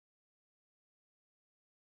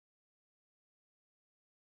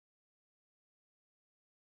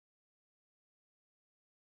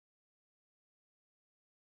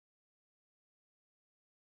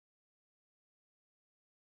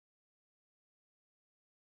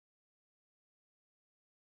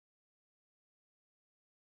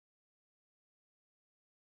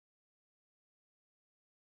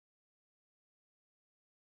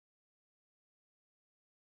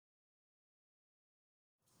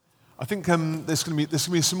I think there's going to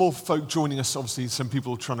be some more folk joining us. Obviously, some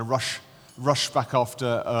people trying to rush back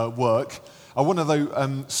after work. I want to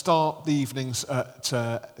though start the evenings at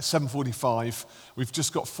 7:45. We've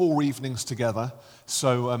just got 4 evenings together,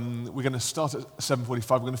 so we're going to start at 7:45.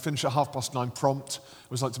 We're going to finish at 9:30 prompt. I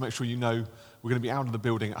always like to make sure you know we're going to be out of the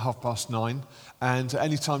building at 9:30. And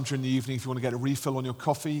any time during the evening, if you want to get a refill on your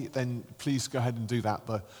coffee, then please go ahead and do that.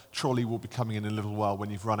 The trolley will be coming in a little while when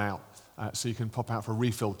you've run out. So you can pop out for a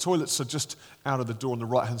refill. Toilets are just out of the door on the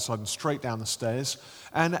right-hand side and straight down the stairs.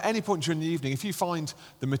 And at any point during the evening, if you find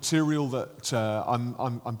the material that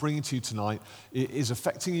I'm bringing to you tonight is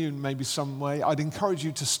affecting you in maybe some way, I'd encourage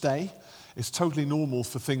you to stay. It's totally normal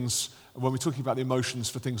for things, when we're talking about the emotions,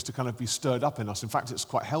 for things to kind of be stirred up in us. In fact, it's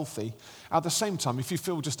quite healthy. At the same time, if you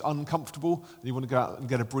feel just uncomfortable and you want to go out and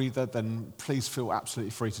get a breather, then please feel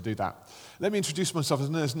absolutely free to do that. Let me introduce myself.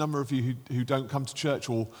 There's a number of you who don't come to church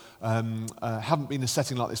or haven't been in a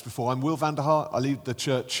setting like this before. I'm Will van der Hart. I lead the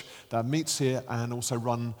church that meets here and also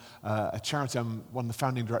run a charity. I'm one of the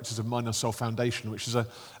founding directors of Mind and Soul Foundation, which is a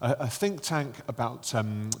think tank about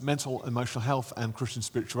mental, emotional health and Christian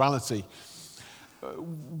spirituality.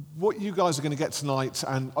 What you guys are going to get tonight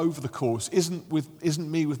and over the course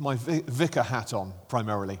isn't me with my vicar hat on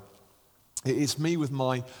primarily. It's me with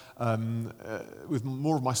my with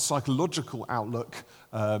more of my psychological outlook,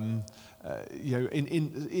 in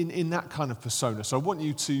that kind of persona. So I want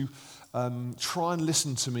you to try and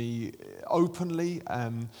listen to me openly.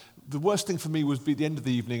 The worst thing for me would be at the end of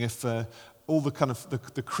the evening if all the kind of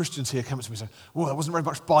the Christians here come up to me and say, "Well, there wasn't very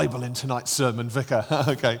much Bible in tonight's sermon, Vicar."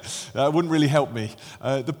 Okay, that wouldn't really help me.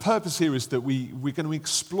 The purpose here is that we're going to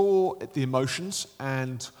explore the emotions,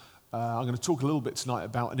 and I'm going to talk a little bit tonight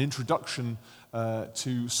about an introduction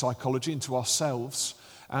to psychology and to ourselves.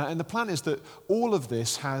 And the plan is that all of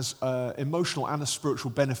this has emotional and a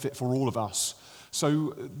spiritual benefit for all of us.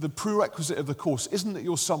 So the prerequisite of the course isn't that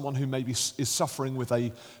you're someone who maybe is suffering with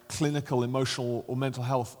a clinical, emotional, or mental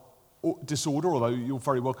health disorder, although you're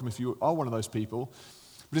very welcome if you are one of those people,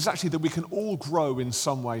 but it's actually that we can all grow in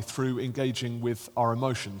some way through engaging with our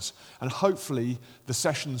emotions. And hopefully the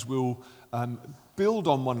sessions will build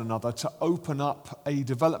on one another to open up a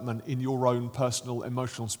development in your own personal,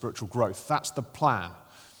 emotional, and spiritual growth. That's the plan.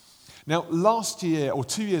 Now, last year, or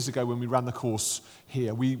 2 years ago when we ran the course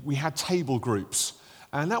here, we had table groups.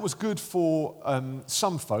 And that was good for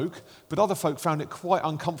some folk, but other folk found it quite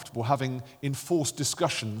uncomfortable having enforced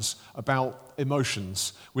discussions about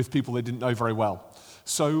emotions with people they didn't know very well.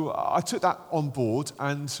 So I took that on board,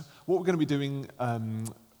 and what we're going to be doing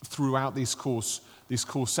throughout these course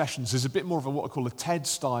sessions is a bit more of what I call a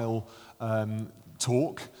TED-style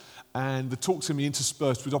talk. And the talks can be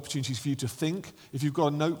interspersed with opportunities for you to think. If you've got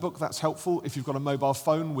a notebook, that's helpful. If you've got a mobile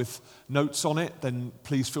phone with notes on it, then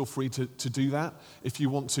please feel free to do that. If you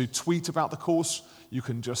want to tweet about the course, you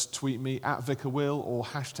can just tweet me at VicarWill or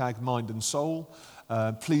 #MindandSoul.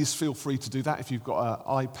 Please feel free to do that if you've got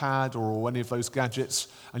an iPad or any of those gadgets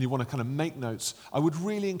and you want to kind of make notes. I would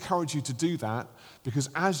really encourage you to do that, because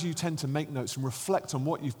as you tend to make notes and reflect on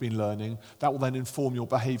what you've been learning, that will then inform your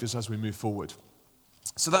behaviors as we move forward.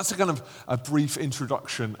 So that's a kind of a brief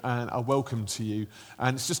introduction and a welcome to you,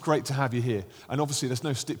 and it's just great to have you here. And obviously there's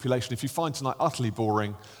no stipulation. If you find tonight utterly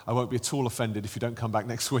boring, I won't be at all offended if you don't come back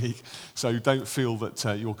next week. So don't feel that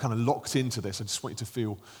you're kind of locked into this. I just want you to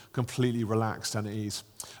feel completely relaxed and at ease.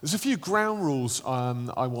 There's a few ground rules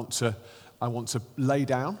I want to lay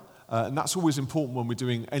down, and that's always important when we're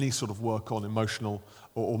doing any sort of work on emotional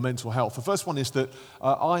or mental health. The first one is that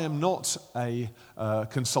I am not a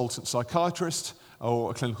consultant psychiatrist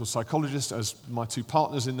or a clinical psychologist, as my two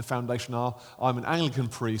partners in the foundation are. I'm an Anglican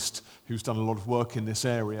priest who's done a lot of work in this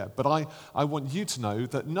area. But I want you to know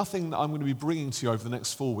that nothing that I'm going to be bringing to you over the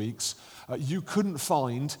next 4 weeks you couldn't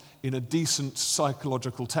find in a decent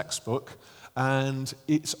psychological textbook, and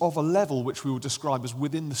it's of a level which we will describe as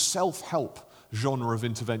within the self-help genre of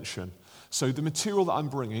intervention. So the material that I'm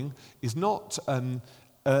bringing is not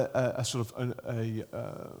a sort of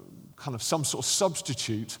kind of some sort of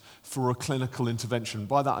substitute for a clinical intervention.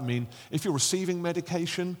 By that I mean, if you're receiving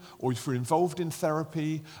medication, or if you're involved in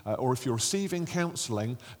therapy, or if you're receiving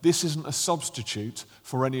counselling, this isn't a substitute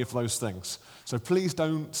for any of those things. So please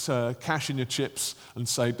don't cash in your chips and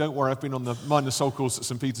say, "Don't worry, I've been on the Mind and Soul course at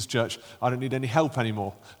St. Peter's Church, I don't need any help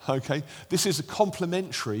anymore." Okay? This is a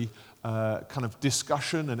complementary kind of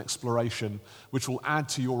discussion and exploration which will add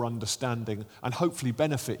to your understanding and hopefully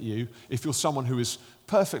benefit you if you're someone who is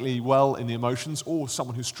perfectly well in the emotions or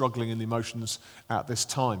someone who's struggling in the emotions at this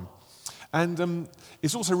time. And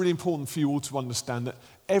it's also really important for you all to understand that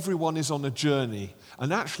everyone is on a journey.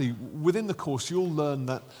 And actually, within the course, you'll learn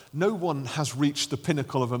that no one has reached the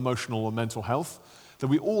pinnacle of emotional or mental health, that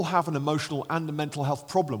we all have an emotional and a mental health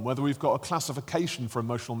problem, whether we've got a classification for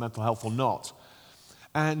emotional mental health or not.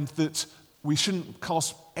 And that we shouldn't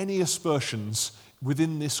cast any aspersions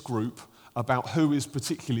within this group about who is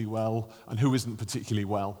particularly well and who isn't particularly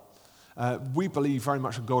well. We believe very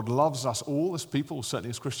much that God loves us all as people,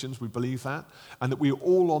 certainly as Christians, we believe that, and that we are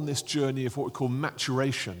all on this journey of what we call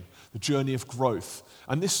maturation, the journey of growth.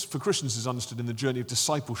 And this, for Christians, is understood in the journey of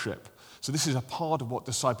discipleship. So this is a part of what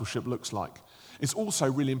discipleship looks like. It's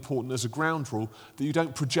also really important as a ground rule that you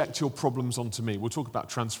don't project your problems onto me. We'll talk about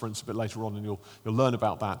transference a bit later on and you'll learn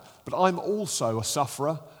about that. But I'm also a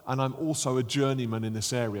sufferer and I'm also a journeyman in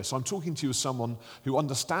this area. So I'm talking to you as someone who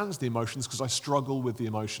understands the emotions because I struggle with the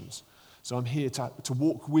emotions. So I'm here to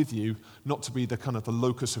walk with you, not to be the kind of the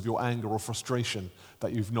locus of your anger or frustration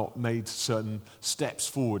that you've not made certain steps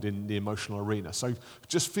forward in the emotional arena. So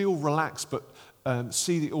just feel relaxed, but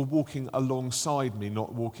see that you're walking alongside me,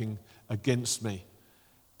 not walking against me.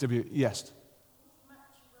 Yes?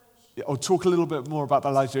 I'll talk a little bit more about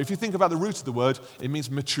that later. If you think about the root of the word, it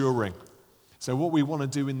means maturing. So what we want to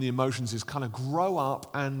do in the emotions is kind of grow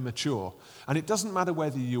up and mature. And it doesn't matter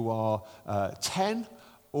whether you are 10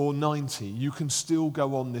 or 90, you can still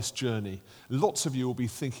go on this journey. Lots of you will be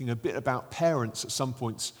thinking a bit about parents at some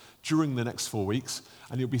points during the next 4 weeks,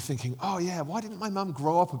 and you'll be thinking, oh yeah, why didn't my mum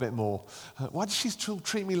grow up a bit more? Why did she still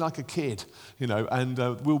treat me like a kid? And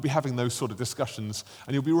we'll be having those sort of discussions,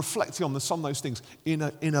 and you'll be reflecting on some of those things in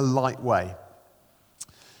a light way.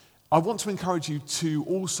 I want to encourage you to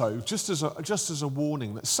also, just as a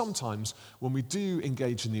warning, that sometimes when we do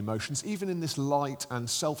engage in the emotions, even in this light and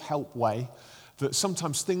self-help way, that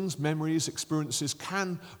sometimes things, memories, experiences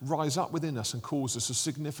can rise up within us and cause us a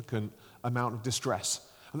significant amount of distress.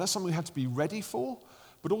 And that's something we have to be ready for,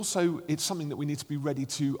 but also it's something that we need to be ready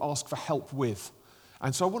to ask for help with.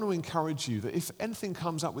 And so I want to encourage you that if anything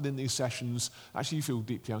comes up within these sessions, actually you feel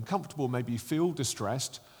deeply uncomfortable, maybe you feel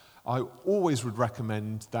distressed, I always would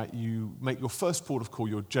recommend that you make your first port of call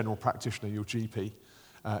your general practitioner, your GP,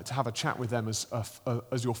 to have a chat with them as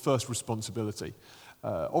your first responsibility.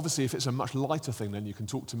 Obviously, if it's a much lighter thing, then you can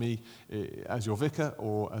talk to me as your vicar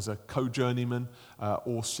or as a co-journeyman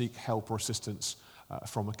or seek help or assistance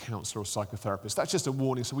from a counsellor or psychotherapist. That's just a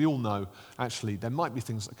warning, so we all know, actually, there might be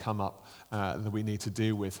things that come up that we need to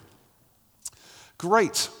deal with.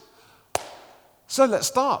 Great. So let's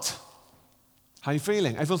start. How are you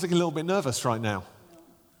feeling? Everyone's looking a little bit nervous right now.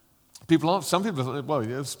 Some people,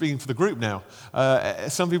 well, speaking for the group now,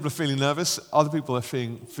 some people are feeling nervous, other people are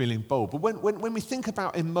feeling bold. But when we think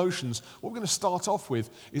about emotions, what we're going to start off with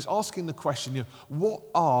is asking the question, what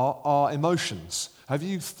are our emotions? Have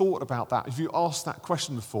you thought about that? Have you asked that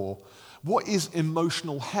question before? What is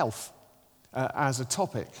emotional health as a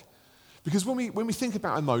topic? Because when we think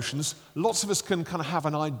about emotions, lots of us can kind of have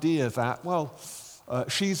an idea that, well,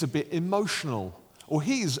 she's a bit emotional, or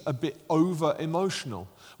he's a bit over-emotional.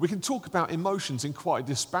 We can talk about emotions in quite a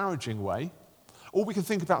disparaging way, or we can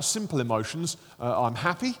think about simple emotions. I'm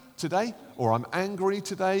happy today, or I'm angry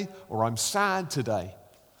today, or I'm sad today.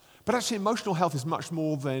 But actually, emotional health is much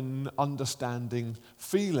more than understanding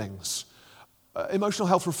feelings. Emotional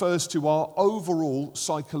health refers to our overall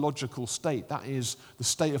psychological state. That is the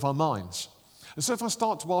state of our minds. And so if I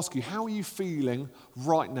start to ask you, how are you feeling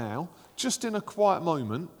right now, just in a quiet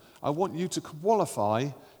moment, I want you to qualify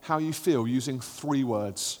how you feel using 3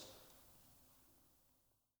 words.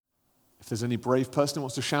 If there's any brave person who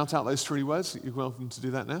wants to shout out those 3 words, you're welcome to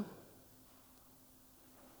do that now.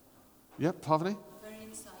 Yep, Pavani? Very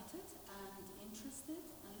excited and interested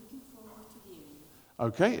and looking forward to hearing.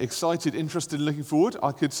 Okay, excited, interested, and looking forward.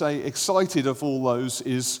 I could say excited of all those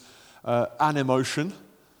is an emotion.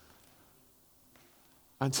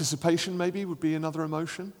 Anticipation maybe would be another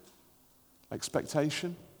emotion.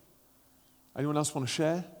 Expectation. Anyone else want to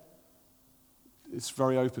share? It's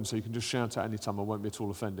very open, so you can just shout at any time. I won't be at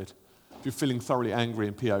all offended. If you're feeling thoroughly angry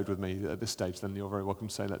and PO'd with me at this stage, then you're very welcome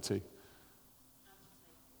to say that too.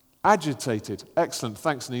 Agitated. Excellent.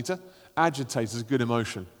 Thanks, Anita. Agitated is a good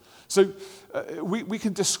emotion. So we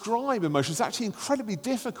can describe emotions. It's actually incredibly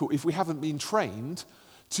difficult if we haven't been trained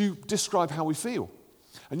to describe how we feel.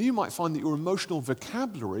 And you might find that your emotional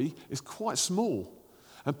vocabulary is quite small.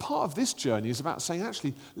 And part of this journey is about saying,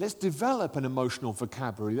 actually, let's develop an emotional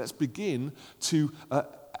vocabulary. Let's begin to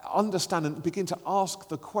understand and begin to ask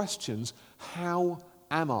the questions, how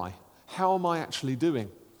am I? How am I actually doing?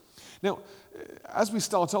 Now, as we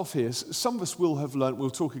start off here, some of us will have learnt, we'll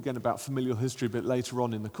talk again about familial history a bit later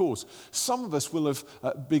on in the course. Some of us will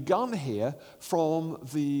have begun here from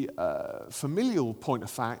the familial point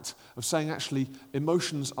of fact of saying actually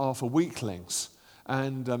emotions are for weaklings.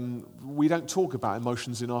 And we don't talk about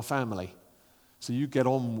emotions in our family. So you get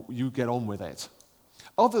on with it.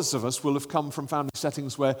 Others of us will have come from family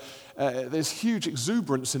settings where there's huge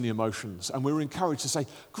exuberance in the emotions, and we're encouraged to say,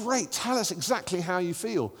 great, tell us exactly how you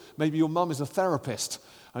feel. Maybe your mum is a therapist,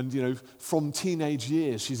 and from teenage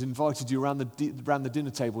years she's invited you around the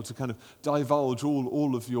dinner table to kind of divulge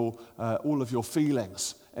all of your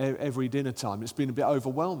feelings every dinner time. It's been a bit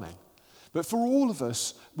overwhelming. But for all of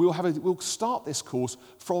us, we'll start this course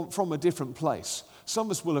from a different place. Some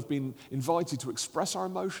of us will have been invited to express our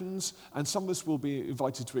emotions, and some of us will be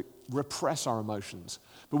invited to repress our emotions.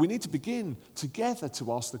 But we need to begin together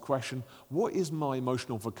to ask the question, what is my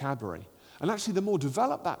emotional vocabulary? And actually, the more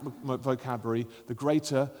developed that vocabulary, the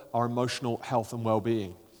greater our emotional health and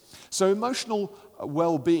well-being. So emotional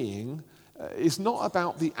well-being is not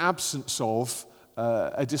about the absence of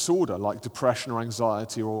a disorder like depression or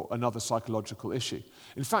anxiety or another psychological issue.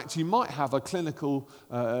 In fact, you might have a clinical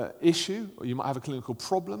issue, or you might have a clinical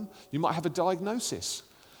problem, you might have a diagnosis.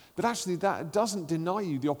 But actually, that doesn't deny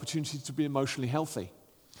you the opportunity to be emotionally healthy.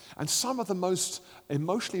 And some of the most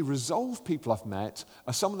emotionally resolved people I've met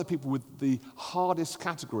are some of the people with the hardest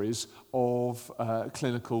categories of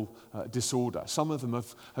clinical disorder. Some of them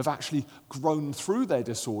have actually grown through their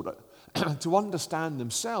disorder to understand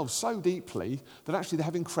themselves so deeply that actually they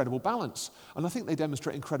have incredible balance. And I think they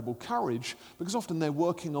demonstrate incredible courage because often they're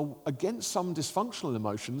working against some dysfunctional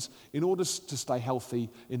emotions in order to stay healthy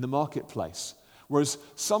in the marketplace. Whereas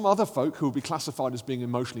some other folk who will be classified as being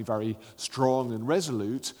emotionally very strong and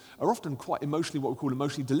resolute are often quite emotionally, what we call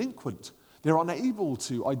emotionally delinquent. They're unable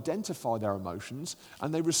to identify their emotions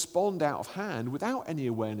and they respond out of hand without any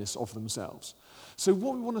awareness of themselves. So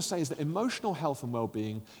what we want to say is that emotional health and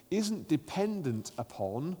well-being isn't dependent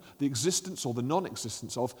upon the existence or the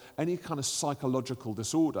non-existence of any kind of psychological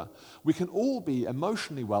disorder. We can all be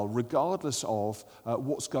emotionally well regardless of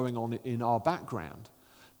what's going on in our background.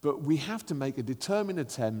 But we have to make a determined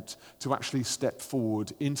attempt to actually step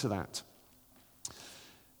forward into that.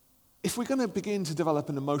 If we're going to begin to develop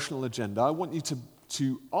an emotional agenda, I want you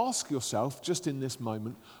to ask yourself, just in this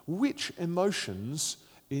moment, which emotions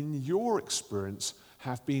in your experience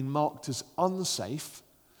have been marked as unsafe,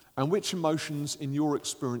 and which emotions in your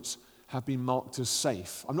experience have been marked as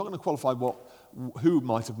safe. I'm not going to qualify who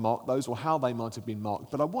might have marked those or how they might have been marked,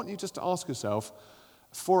 but I want you just to ask yourself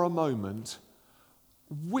for a moment,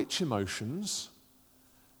 which emotions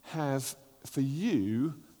have, for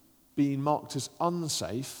you, been marked as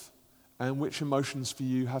unsafe, and which emotions for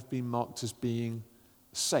you have been marked as being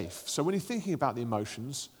safe? So when you're thinking about the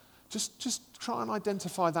emotions, just try and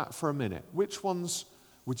identify that for a minute. Which ones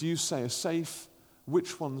would you say are safe?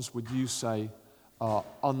 Which ones would you say are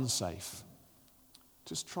unsafe?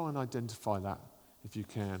 Just try and identify that if you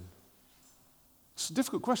can. It's a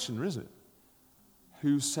difficult question, isn't it?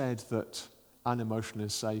 Who said that an emotion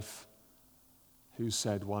is safe? Who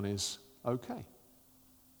said one is okay?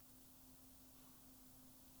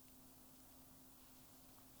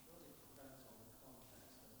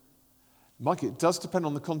 Mike, it does depend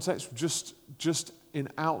on the context. Just in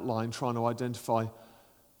outline, trying to identify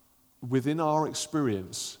within our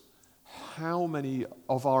experience how many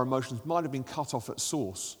of our emotions might have been cut off at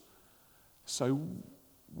source. So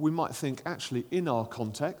we might think, actually, in our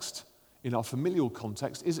context, in our familial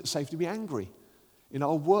context, is it safe to be angry? In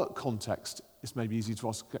our work context, it's maybe easy to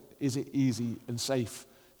ask, is it easy and safe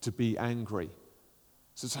to be angry?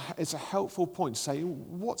 So it's a helpful point to say,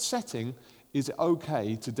 in what setting is it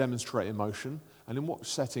okay to demonstrate emotion, and in what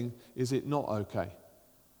setting is it not okay?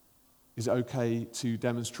 Is it okay to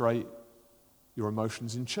demonstrate your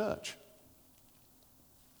emotions in church?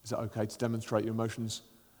 Is it okay to demonstrate your emotions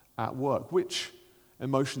at work? Which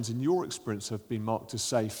emotions in your experience have been marked as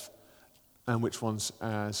safe and which ones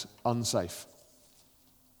as unsafe?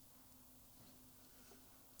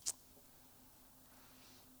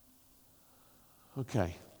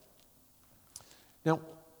 Okay. Now,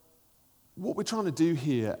 what we're trying to do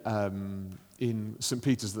here in St.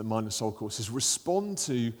 Peter's, the Mind and Soul course, is respond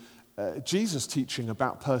to Jesus' teaching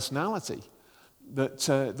about personality. That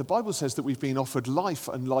the Bible says that we've been offered life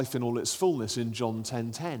and life in all its fullness in John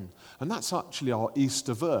 10:10. And that's actually our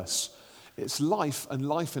Easter verse. It's life and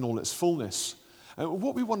life in all its fullness. And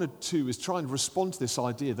what we want to do is try and respond to this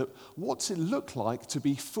idea that what's it look like to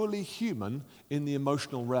be fully human in the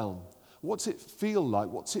emotional realm? What's it feel like?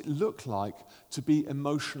 What's it look like to be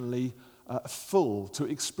emotionally full, to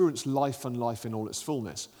experience life and life in all its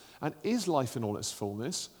fullness? And is life in all its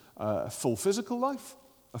fullness a full physical life,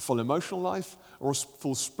 a full emotional life, or a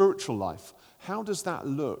full spiritual life? How does that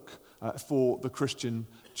look for the Christian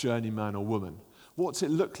journeyman or woman? What's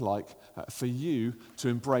it look like for you to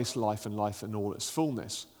embrace life and life in all its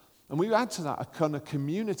fullness? And we add to that a kind of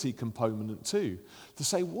community component too, to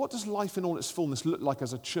say, what does life in all its fullness look like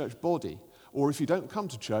as a church body? Or if you don't come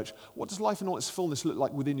to church, what does life in all its fullness look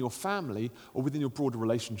like within your family or within your broader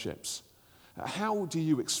relationships? How do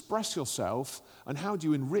you express yourself, and how do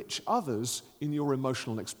you enrich others in your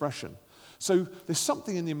emotional expression? So there's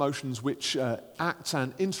something in the emotions which acts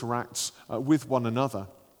and interacts with one another.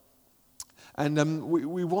 And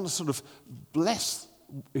we want to sort of bless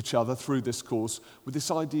each other through this course with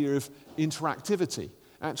this idea of interactivity.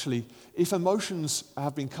 Actually, if emotions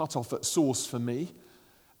have been cut off at source for me,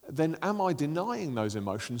 then am I denying those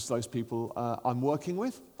emotions to those people I'm working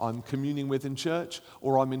with, I'm communing with in church,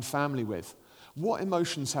 or I'm in family with? What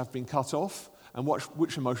emotions have been cut off, and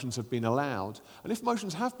which emotions have been allowed? And if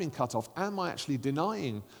emotions have been cut off, am I actually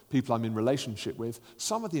denying people I'm in relationship with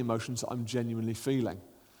some of the emotions that I'm genuinely feeling?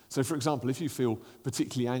 So, for example, if you feel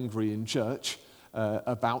particularly angry in church,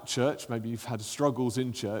 about church, maybe you've had struggles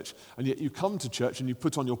in church, and yet you come to church and you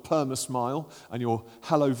put on your perma smile and your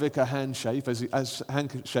hello vicar handshake as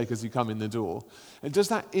you come in the door. And is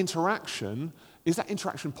that interaction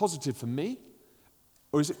positive for me?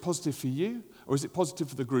 Or is it positive for you? Or is it positive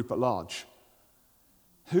for the group at large?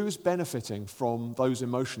 Who's benefiting from those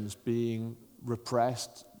emotions being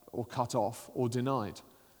repressed or cut off or denied?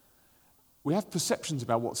 We have perceptions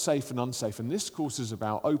about what's safe and unsafe, and this course is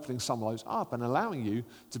about opening some of those up and allowing you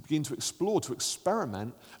to begin to explore, to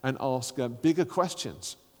experiment, and ask bigger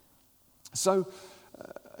questions. So,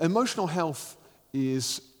 emotional health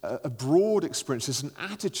is a broad experience. It's an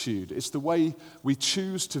attitude. It's the way we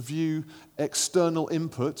choose to view external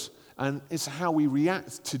input, and it's how we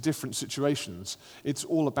react to different situations. It's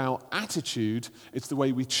all about attitude. It's the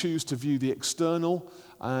way we choose to view the external,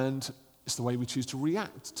 and it's the way we choose to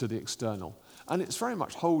react to the external. And it's very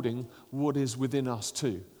much holding what is within us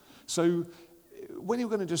too. So when you're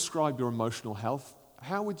going to describe your emotional health,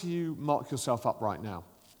 how would you mark yourself up right now?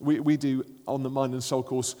 We do, on the Mind and Soul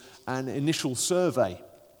course, an initial survey.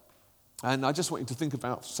 And I just want you to think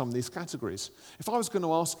about some of these categories. If I was going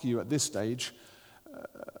to ask you at this stage,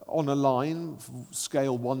 on a line,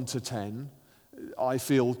 scale 1 to 10, I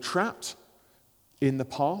feel trapped in the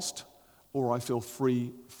past, or I feel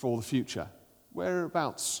free for the future.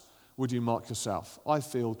 Whereabouts would you mark yourself? I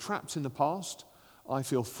feel trapped in the past, I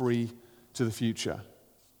feel free to the future.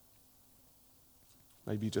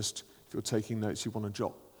 Maybe just, if you're taking notes, you want to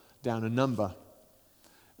jot down a number.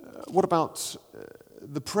 What about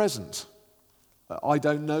the present? I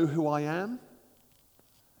don't know who I am,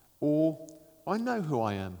 or I know who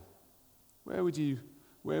I am. Where would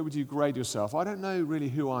you grade yourself? I don't know really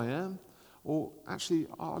who I am, or actually,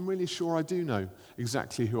 I'm really sure I do know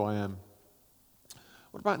exactly who I am.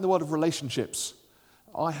 What about in the world of relationships?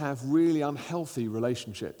 I have really unhealthy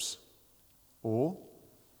relationships. Or,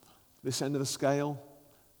 this end of the scale,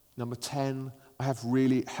 number 10, I have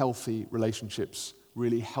really healthy relationships,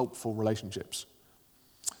 really helpful relationships.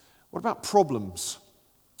 What about problems?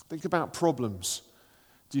 Think about problems.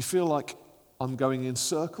 Do you feel like I'm going in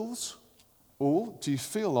circles? Or do you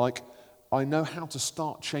feel like I know how to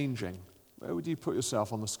start changing? Where would you put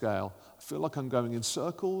yourself on the scale? I feel like I'm going in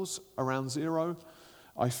circles around 0.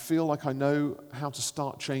 I feel like I know how to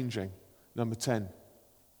start changing, number 10. And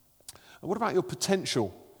what about your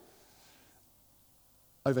potential?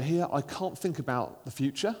 Over here, I can't think about the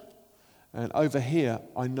future. And over here,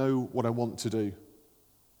 I know what I want to do.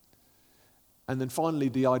 And then finally,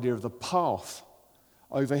 the idea of the path.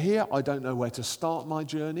 Over here, I don't know where to start my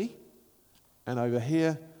journey. And over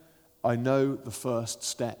here, I know the first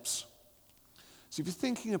steps. So if you're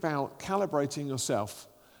thinking about calibrating yourself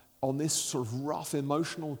on this sort of rough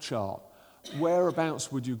emotional chart,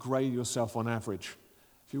 whereabouts would you grade yourself on average?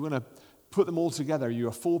 If you want to put them all together, are you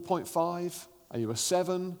a 4.5? Are you a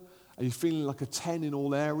 7? Are you feeling like a 10 in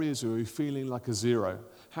all areas, or are you feeling like a 0?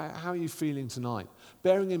 How are you feeling tonight?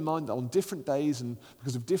 Bearing in mind that on different days, and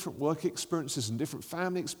because of different work experiences and different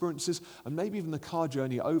family experiences, and maybe even the car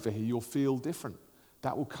journey over here, you'll feel different.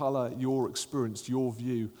 That will color your experience, your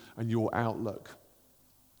view, and your outlook.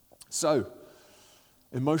 So,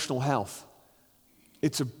 emotional health.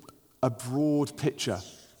 It's a broad picture.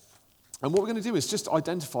 And what we're going to do is just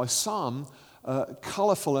identify some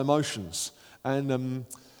colorful emotions. And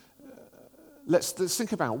let's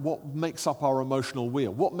think about what makes up our emotional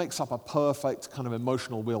wheel. What makes up a perfect kind of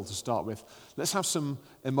emotional wheel to start with? Let's have some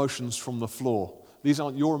emotions from the floor. These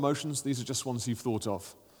aren't your emotions. These are just ones you've thought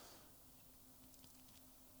of.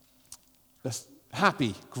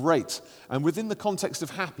 Happy, great. And within the context of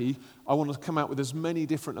happy, I want to come out with as many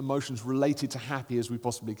different emotions related to happy as we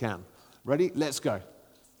possibly can. Ready? Let's go.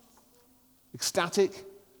 Ecstatic.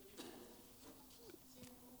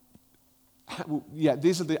 Yeah,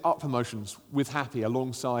 these are the up emotions with happy,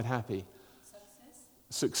 alongside happy.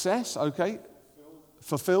 Success, okay.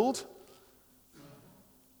 Fulfilled.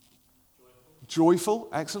 Joyful,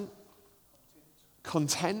 excellent.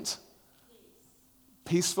 Content.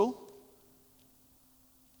 Peaceful.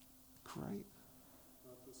 Great.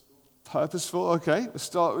 Purposeful, okay.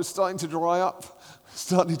 We're starting to dry up.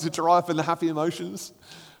 Starting to dry up in the happy emotions.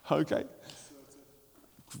 Okay.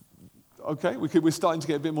 Okay, we're starting to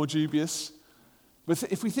get a bit more dubious. But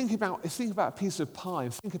if we think about a piece of pie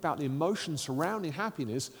and think about the emotions surrounding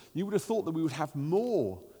happiness, you would have thought that we would have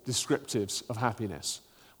more descriptives of happiness.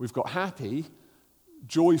 We've got happy,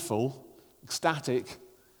 joyful, ecstatic,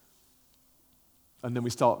 and then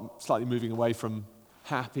we start slightly moving away from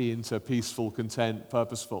happy into peaceful, content,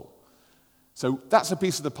 purposeful. So that's a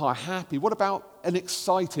piece of the pie, happy. What about an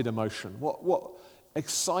excited emotion? What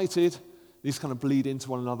excited, these kind of bleed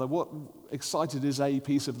into one another. What excited is a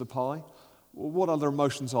piece of the pie. What other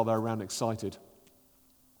emotions are there around excited?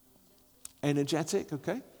 Energetic,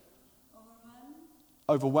 okay.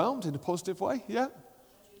 Overwhelmed in a positive way, yeah.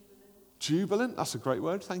 Jubilant, that's a great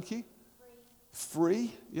word, thank you.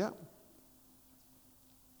 Free, yeah.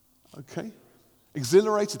 Okay.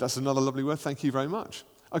 Exhilarated, that's another lovely word, thank you very much.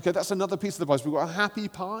 Okay, that's another piece of the pie. So we've got a happy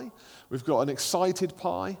pie, we've got an excited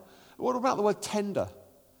pie. What about the word tender?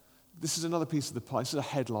 This is another piece of the pie. This is a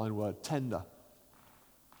headline word, tender.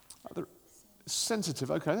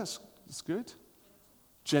 Sensitive, okay, that's good.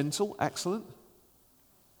 Gentle, excellent.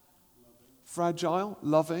 Fragile,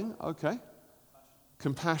 loving, okay.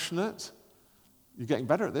 Compassionate. You're getting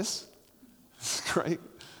better at this. Great.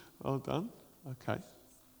 Well done. Okay.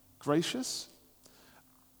 Gracious.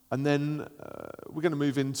 And then we're going to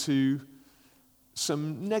move into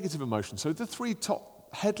some negative emotions. So the three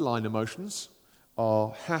top headline emotions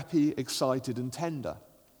are happy, excited, and tender.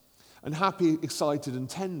 And happy, excited, and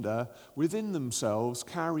tender within themselves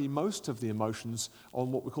carry most of the emotions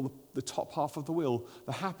on what we call the top half of the wheel,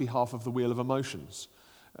 the happy half of the wheel of emotions.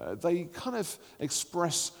 They kind of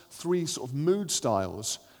express three sort of mood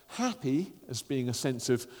styles. Happy as being a sense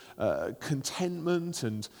of contentment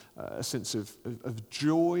and a sense of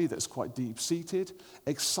joy that's quite deep-seated.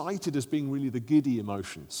 Excited as being really the giddy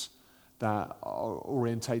emotions that are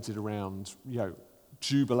orientated around,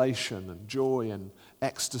 jubilation and joy and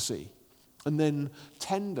ecstasy. And then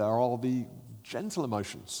tender are the gentle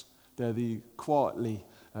emotions. They're the quietly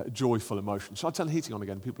joyful emotions. Shall I turn the heating on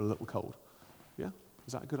again? People are a little cold. Yeah?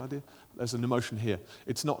 Is that a good idea? There's an emotion here.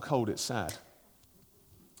 It's not cold, it's sad.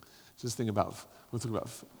 Just think about, we'll talk about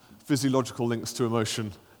physiological links to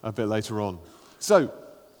emotion a bit later on. So,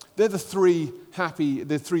 they're the three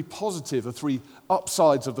positive, the three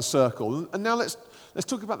upsides of the circle. And now let's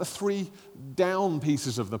talk about the three down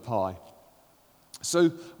pieces of the pie.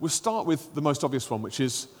 So we'll start with the most obvious one, which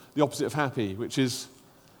is the opposite of happy, which is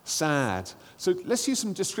sad. So let's use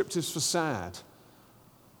some descriptives for sad.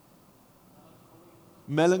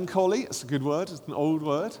 Melancholy, that's a good word, it's an old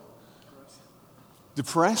word.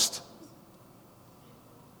 Depressed.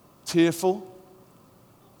 Tearful.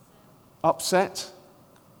 Upset.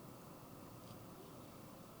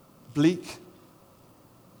 Bleak.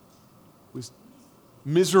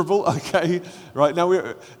 Miserable, okay. Right,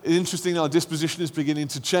 now interesting, our disposition is beginning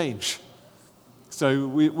to change. So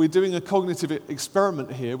we're doing a cognitive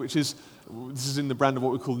experiment here, this is in the brand of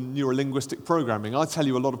what we call neurolinguistic programming. I tell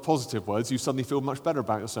you a lot of positive words, you suddenly feel much better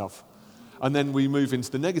about yourself. And then we move into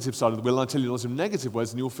the negative side of the wheel, and I tell you lots of negative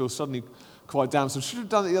words, and you'll feel suddenly quite down. So I should have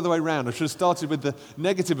done it the other way around. I should have started with the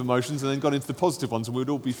negative emotions and then gone into the positive ones, and we'd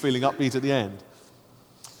all be feeling upbeat at the end.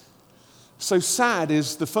 So sad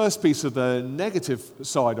is the first piece of the negative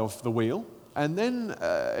side of the wheel. And then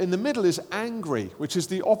in the middle is angry, which is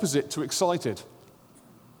the opposite to excited.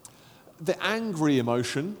 The angry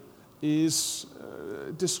emotion is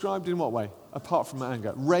described in what way, apart from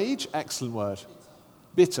anger? Rage, excellent word.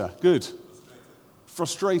 Bitter, good.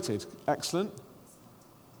 Frustrated, excellent.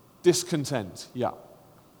 Discontent, yeah.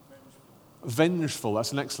 Vengeful,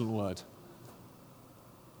 that's an excellent word.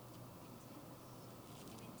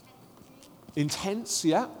 Intense,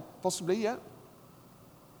 yeah, possibly, yeah.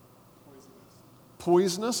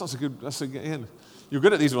 Poisonous, again, you're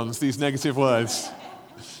good at these ones, these negative words.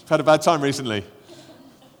 I've had a bad time recently.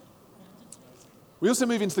 We also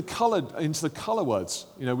move into the color words.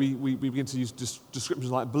 We begin to use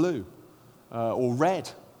descriptions like blue or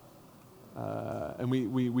red. And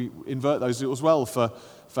we invert those as well for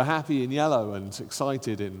happy in yellow and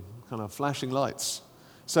excited in kind of flashing lights.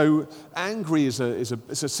 So angry is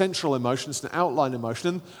a central emotion, it's an outline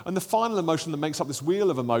emotion, and the final emotion that makes up this wheel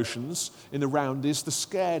of emotions in the round is the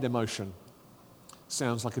scared emotion.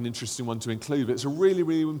 Sounds like an interesting one to include, but it's a really,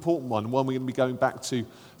 really important one we're going to be going back to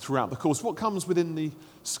throughout the course. What comes within the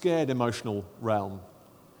scared emotional realm?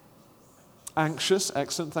 Anxious,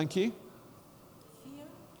 excellent, thank you. Fear.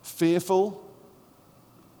 Fearful.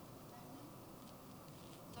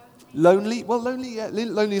 Lonely, well, lonely, yeah,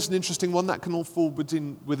 lonely is an interesting one. That can all fall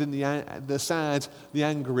within the sad, the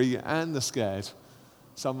angry, and the scared.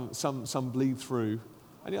 Some bleed through.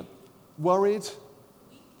 And yeah, worried,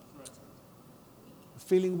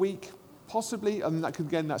 feeling weak, possibly. I mean,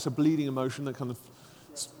 that's a bleeding emotion. That kind of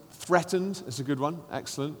threatened is a good one.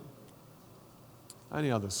 Excellent.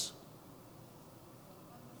 Any others?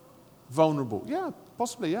 Vulnerable, yeah,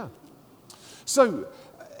 possibly, yeah. So.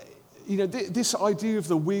 This idea of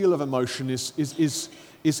the wheel of emotion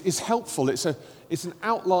is helpful. It's an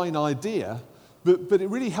outline idea, but it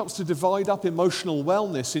really helps to divide up emotional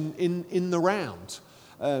wellness in the round.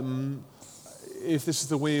 If this is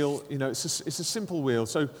the wheel, it's a simple wheel.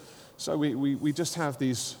 So we just have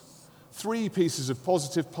these 3 pieces of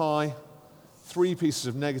positive pie, 3 pieces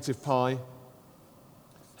of negative pie,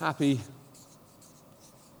 happy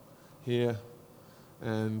here,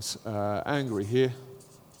 and angry here.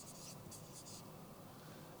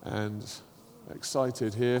 And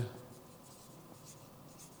excited here,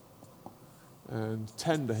 and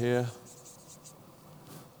tender here,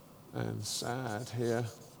 and sad here,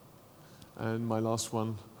 and my last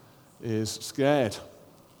one is scared.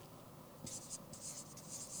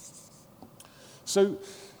 So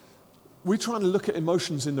we're trying to look at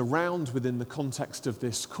emotions in the round within the context of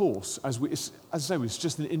this course, as I say, it's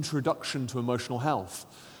just an introduction to emotional health.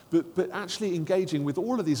 But actually engaging with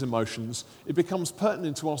all of these emotions, it becomes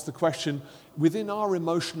pertinent to ask the question, within our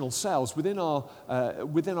emotional selves, within our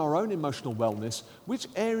own emotional wellness, which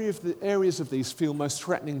areas of these feel most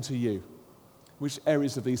threatening to you? Which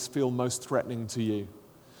areas of these feel most threatening to you?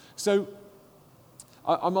 So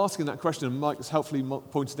I'm asking that question, and Mike has helpfully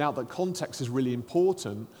pointed out that context is really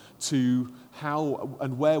important to how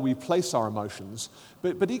and where we place our emotions.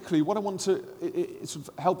 But equally, what I want to sort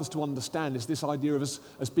of help us to understand is this idea of us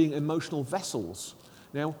as being emotional vessels.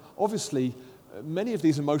 Now, obviously, many of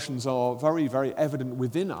these emotions are very, very evident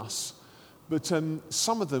within us, but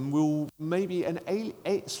some of them will maybe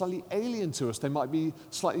slightly alien to us. They might be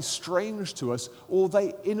slightly strange to us, or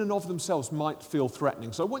they, in and of themselves, might feel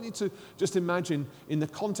threatening. So I want you to just imagine, in the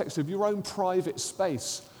context of your own private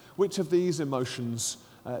space, which of these emotions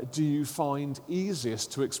do you find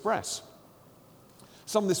easiest to express?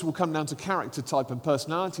 Some of this will come down to character type and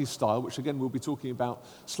personality style, which again we'll be talking about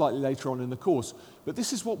slightly later on in the course. But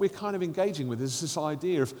this is what we're kind of engaging with, is this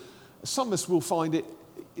idea of some of us will find it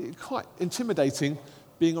quite intimidating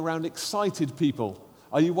being around excited people.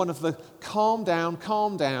 Are you one of the calm down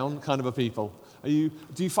kind of a people? Do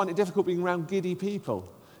you find it difficult being around giddy people?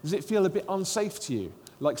 Does it feel a bit unsafe to you,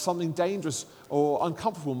 like something dangerous or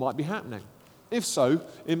uncomfortable might be happening? If so,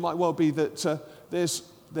 it might well be that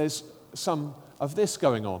there's some of this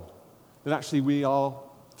going on, that actually we are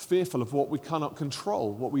fearful of what we cannot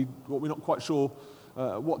control, what we're not quite sure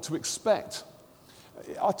what to expect.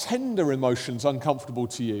 Are tender emotions uncomfortable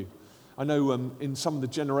to you? I know in some of the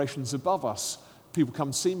generations above us, people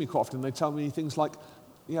come see me quite often, and they tell me things like,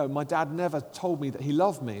 my dad never told me that he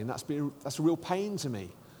loved me, and that's a real pain to me.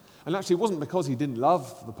 And actually, it wasn't because he didn't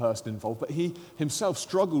love the person involved, but he himself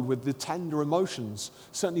struggled with the tender emotions,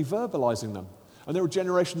 certainly verbalizing them. And there were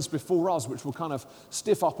generations before us which will kind of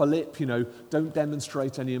stiff up a lip, don't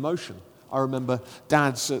demonstrate any emotion. I remember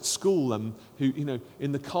dads at school who,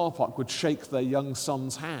 in the car park would shake their young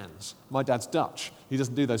son's hands. My dad's Dutch. He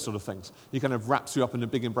doesn't do those sort of things. He kind of wraps you up in a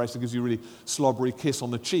big embrace and gives you a really slobbery kiss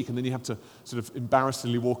on the cheek, and then you have to sort of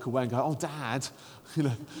embarrassingly walk away and go, "Oh, Dad,"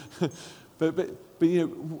 But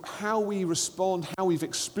how we respond, how we've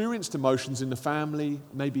experienced emotions in the family,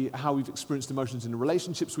 maybe how we've experienced emotions in the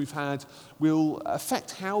relationships we've had, will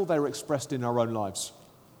affect how they're expressed in our own lives.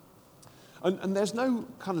 And there's no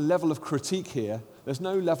kind of level of critique here. There's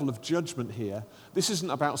no level of judgment here. This isn't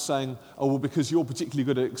about saying, because you're particularly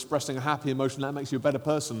good at expressing a happy emotion, that makes you a better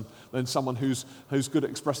person than someone who's good at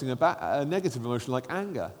expressing a negative emotion like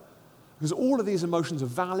anger. Because all of these emotions are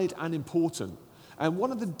valid and important. And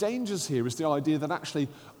one of the dangers here is the idea that actually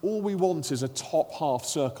all we want is a top half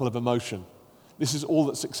circle of emotion. This is all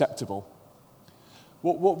that's acceptable.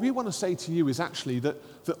 What we want to say to you is actually that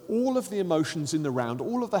all of the emotions in the round,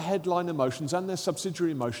 all of the headline emotions and their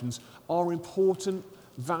subsidiary emotions are important,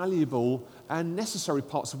 valuable, and necessary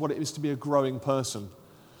parts of what it is to be a growing person.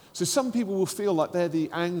 So some people will feel like they're the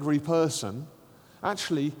angry person.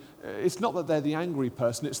 Actually, it's not that they're the angry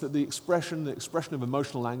person, it's that the expression of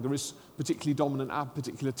emotional anger is particularly dominant at a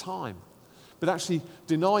particular time. But actually,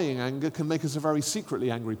 denying anger can make us a very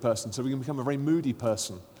secretly angry person, so we can become a very moody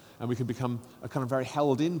person, and we can become a kind of very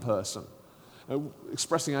held-in person.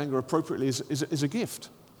 Expressing anger appropriately is a gift,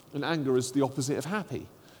 and anger is the opposite of happy,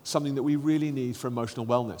 something that we really need for emotional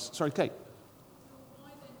wellness. Sorry, Kate?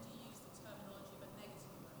 Why then do you use the terminology of a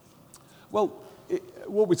negative emotion? Well,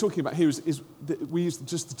 what we're talking about here is that we use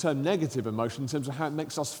just the term negative emotion in terms of how it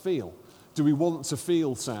makes us feel. Do we want to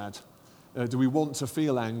feel sad? Do we want to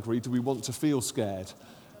feel angry? Do we want to feel scared?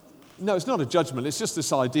 No, it's not a judgment. It's just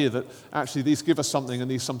this idea that actually these give us something and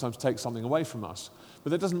these sometimes take something away from us. But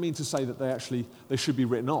that doesn't mean to say that they should be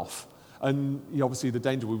written off. And obviously the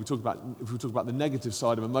danger if we talk about the negative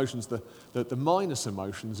side of emotions, the minus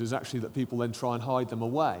emotions is actually that people then try and hide them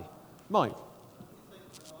away. Mike?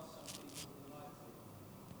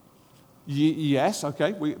 Yes,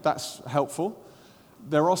 okay, that's helpful.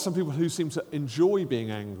 There are some people who seem to enjoy being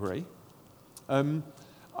angry.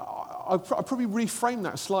 I'll probably reframe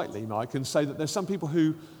that slightly, Mike, and say that there's some people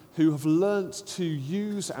who have learnt to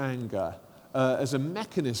use anger as a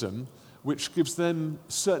mechanism which gives them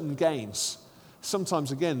certain gains.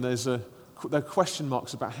 Sometimes, again, there are question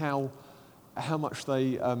marks about how much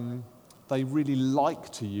they really like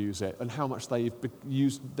to use it and how much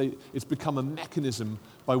it's become a mechanism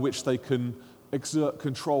by which they can exert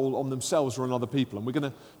control on themselves or on other people. And we're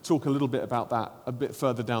going to talk a little bit about that a bit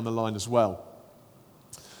further down the line as well.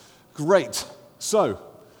 Great. So,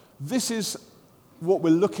 this is what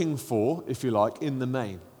we're looking for, if you like, in the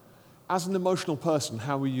main. As an emotional person,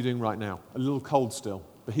 how are you doing right now? A little cold still.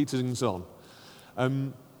 The heating's on.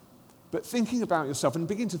 But thinking about yourself and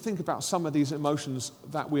begin to think about some of these emotions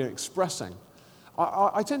that we're expressing,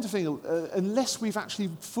 I tend to think unless we've actually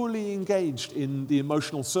fully engaged in the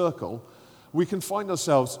emotional circle, we can find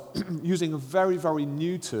ourselves using a very, very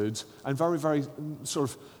neutered and very, very sort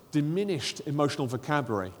of diminished emotional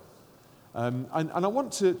vocabulary. And I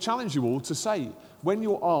want to challenge you all to say, when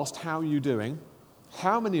you're asked, how are you doing,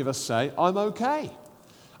 how many of us say, I'm okay?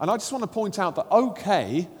 And I just want to point out that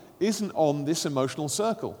okay isn't on this emotional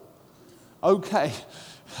circle. Okay,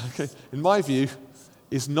 in my view,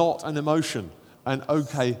 is not an emotion. And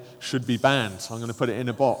okay should be banned. So I'm going to put it in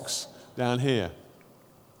a box down here.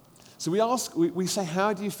 So we say,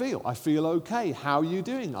 how do you feel? I feel okay. How are you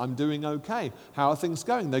doing? I'm doing okay. How are things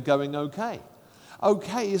going? They're going okay.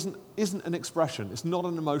 Okay isn't an expression. It's not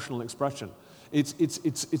an emotional expression. It's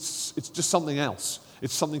just something else.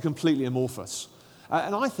 It's something completely amorphous.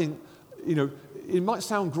 And I think, it might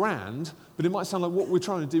sound grand, but it might sound like what we're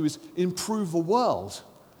trying to do is improve the world.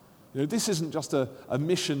 This isn't just a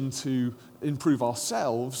mission to improve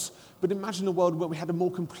ourselves, but imagine a world where we had a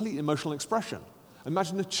more complete emotional expression.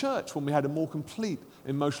 Imagine a church when we had a more complete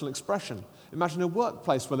emotional expression. Imagine a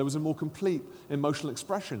workplace where there was a more complete emotional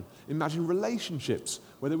expression. Imagine relationships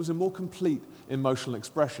where there was a more complete emotional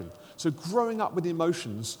expression. So growing up with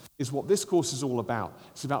emotions is what this course is all about.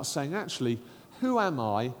 It's about saying, actually, who am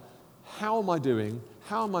I? How am I doing?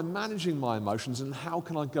 How am I managing my emotions? And how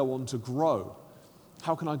can I go on to grow?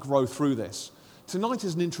 How can I grow through this? Tonight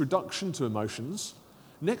is an introduction to emotions.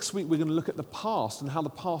 Next week, we're going to look at the past and how the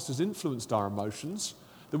past has influenced our emotions.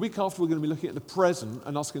 The week after, we're going to be looking at the present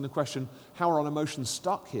and asking the question, how are our emotions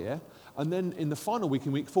stuck here? And then in the final week,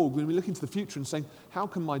 in week 4, we're going to be looking to the future and saying, how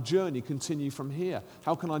can my journey continue from here?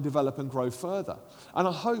 How can I develop and grow further? And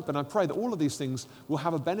I hope and I pray that all of these things will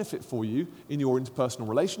have a benefit for you in your interpersonal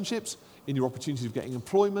relationships, in your opportunity of getting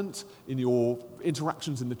employment, in your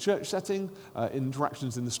interactions in the church setting,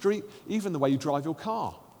 interactions in the street, even the way you drive your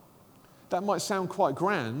car. That might sound quite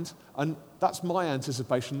grand, and that's my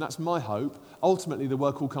anticipation, that's my hope. Ultimately, the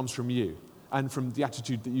work all comes from you and from the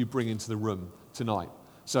attitude that you bring into the room tonight.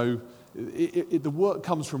 So the work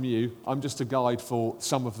comes from you. I'm just a guide for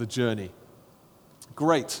some of the journey.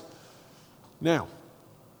 Great. Now,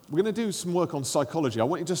 we're going to do some work on psychology. I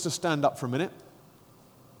want you just to stand up for a minute,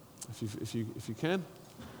 if you can.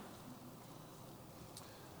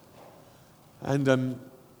 And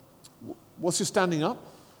whilst you're standing up,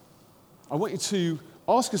 I want you to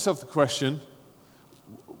ask yourself the question,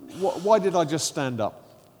 why did I just stand up?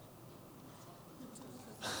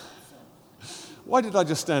 Why did I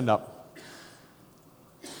just stand up?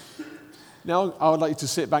 Now, I would like you to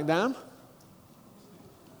sit back down.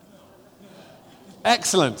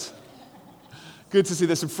 Excellent. Good to see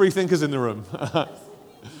there's some free thinkers in the room.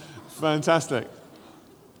 Fantastic.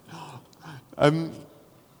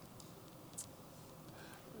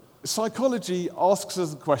 Psychology asks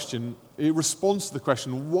us the question, it responds to the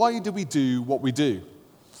question, why do we do what we do?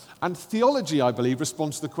 And theology, I believe,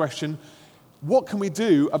 responds to the question, what can we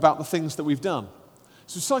do about the things that we've done?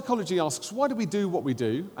 So psychology asks, why do we do what we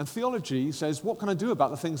do? And theology says, what can I do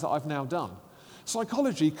about the things that I've now done?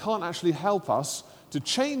 Psychology can't actually help us to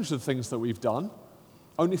change the things that we've done.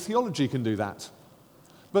 Only theology can do that.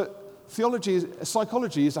 But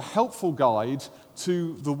psychology is a helpful guide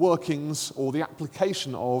to the workings or the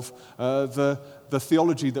application of the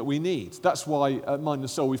theology that we need. That's why at Mind and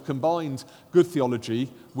Soul we've combined good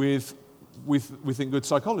theology with good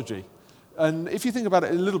psychology. And if you think about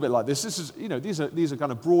it a little bit like this, these are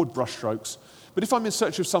kind of broad brushstrokes. But if I'm in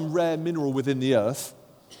search of some rare mineral within the earth,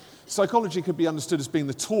 psychology could be understood as being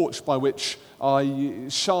the torch by which I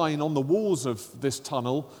shine on the walls of this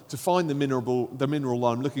tunnel to find the mineral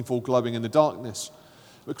I'm looking for glowing in the darkness.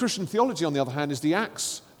 But Christian theology, on the other hand, is the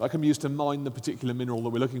axe that can be used to mine the particular mineral that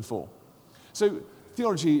we're looking for. So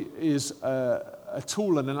theology is a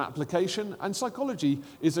tool and an application, and psychology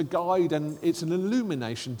is a guide and it's an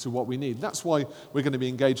illumination to what we need. That's why we're going to be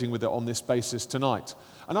engaging with it on this basis tonight.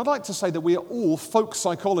 And I'd like to say that we are all folk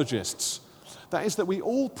psychologists. That is that we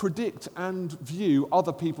all predict and view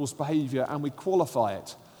other people's behavior and we qualify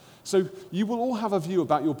it. So you will all have a view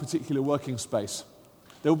about your particular working space.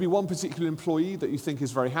 There will be one particular employee that you think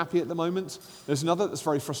is very happy at the moment. There's another that's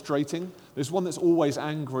very frustrating. There's one that's always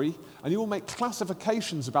angry. And you will make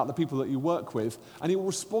classifications about the people that you work with, and you will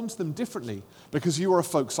respond to them differently because you are a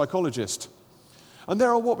folk psychologist. And there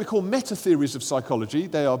are what we call meta-theories of psychology.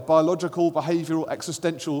 They are biological, behavioral,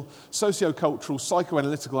 existential, sociocultural,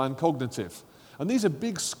 psychoanalytical, and cognitive. And these are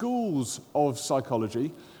big schools of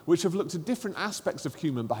psychology which have looked at different aspects of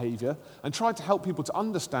human behavior and tried to help people to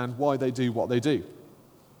understand why they do what they do.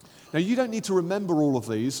 Now, you don't need to remember all of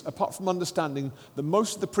these, apart from understanding that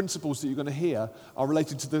most of the principles that you're going to hear are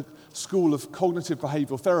related to the school of cognitive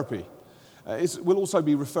behavioral therapy. We'll also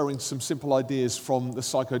be referring to some simple ideas from the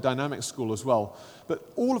psychodynamic school as well.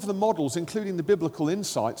 But all of the models, including the biblical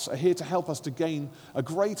insights, are here to help us to gain a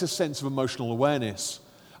greater sense of emotional awareness.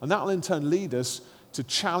 And that will in turn lead us to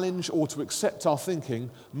challenge or to accept our thinking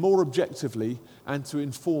more objectively and to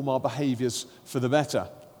inform our behaviors for the better.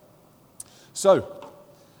 So,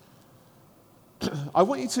 I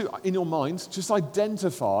want you to, in your mind, just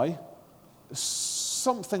identify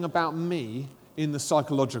something about me in the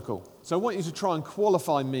psychological. So I want you to try and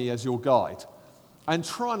qualify me as your guide and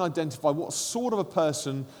try and identify what sort of a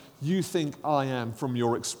person you think I am from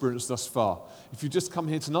your experience thus far. If you've just come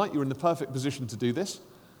here tonight, you're in the perfect position to do this.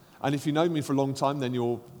 And if you know me for a long time, then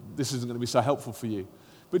this isn't going to be so helpful for you.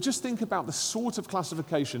 But just think about the sort of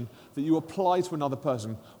classification that you apply to another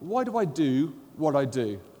person. Why do I do what I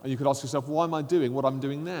do? And you could ask yourself, why am I doing what I'm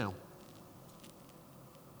doing now?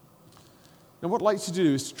 Now, what I'd like to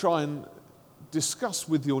do is to try and discuss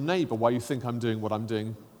with your neighbour why you think I'm doing what I'm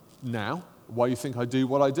doing now, why you think I do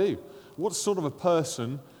what I do, what sort of a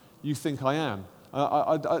person you think I am.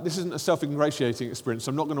 This isn't a self-ingratiating experience,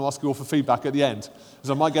 so I'm not going to ask you all for feedback at the end, because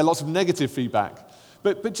I might get lots of negative feedback.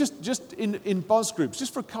 But just in buzz groups,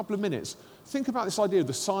 just for a couple of minutes, think about this idea of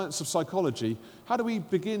the science of psychology. How do we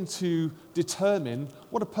begin to determine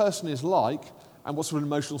what a person is like and what sort of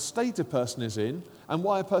emotional state a person is in and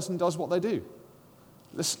why a person does what they do?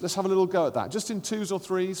 Let's have a little go at that. Just in twos or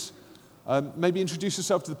threes. Maybe introduce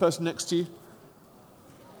yourself to the person next to you.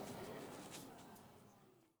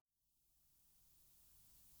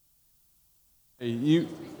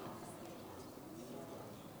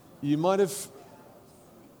 You might have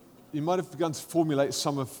begun to formulate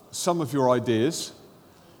some of your ideas.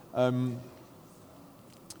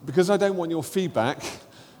 Because I don't want your feedback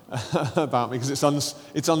about me, because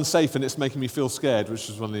it's unsafe and it's making me feel scared, which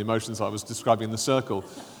is one of the emotions I was describing in the circle.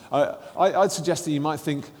 I'd suggest that you might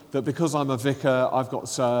think that because I'm a vicar, I've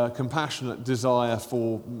got a compassionate desire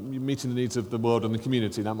for meeting the needs of the world and the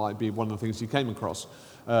community. That might be one of the things you came across.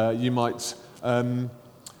 You might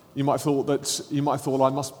have thought I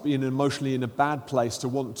must be emotionally in a bad place to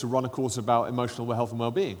want to run a course about emotional health and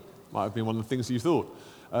well-being. Might have been one of the things you thought.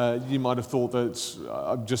 You might have thought that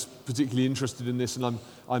I'm just particularly interested in this and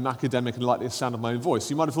I'm academic and like the sound of my own voice.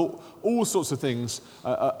 You might have thought all sorts of things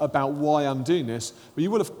about why I'm doing this, but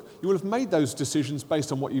you will have made those decisions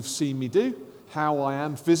based on what you've seen me do, how I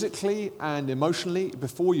am physically and emotionally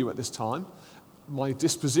before you at this time, my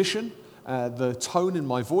disposition, the tone in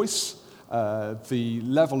my voice, the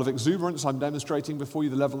level of exuberance I'm demonstrating before you,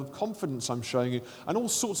 the level of confidence I'm showing you, and all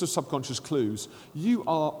sorts of subconscious clues. You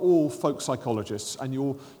are all folk psychologists, and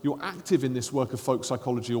you're active in this work of folk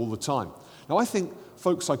psychology all the time. Now, I think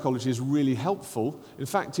folk psychology is really helpful. In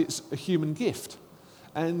fact, it's a human gift.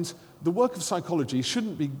 And the work of psychology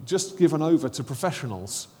shouldn't be just given over to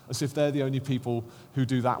professionals as if they're the only people who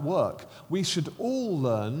do that work. We should all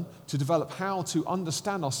learn to develop how to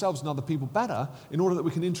understand ourselves and other people better in order that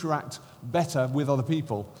we can interact better with other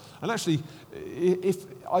people. And actually, if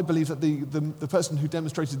I believe that the person who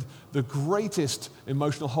demonstrated the greatest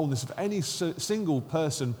emotional wholeness of any single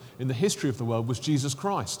person in the history of the world was Jesus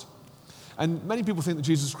Christ. And many people think that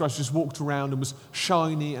Jesus Christ just walked around and was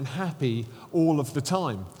shiny and happy all of the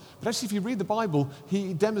time. But actually, if you read the Bible,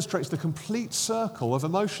 he demonstrates the complete circle of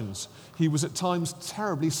emotions. He was at times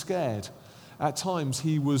terribly scared. At times,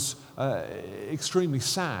 he was extremely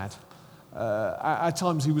sad. At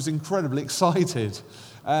times, he was incredibly excited.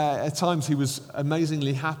 At times, he was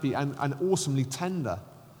amazingly happy and awesomely tender.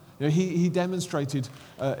 You know, he demonstrated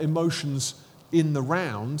emotions in the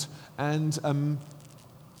round, and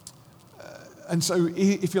so,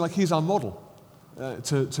 if you like, he's our model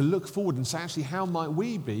to look forward and say, actually, how might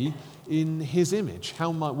we be in his image?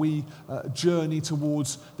 How might we journey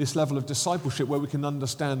towards this level of discipleship where we can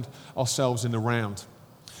understand ourselves in the round?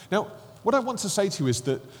 Now, what I want to say to you is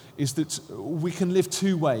that we can live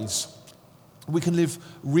two ways. We can live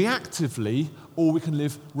reactively or we can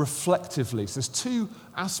live reflectively. So there's two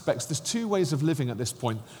aspects, there's two ways of living at this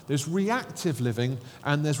point. There's reactive living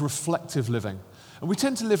and there's reflective living. And we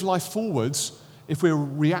tend to live life forwards if we're a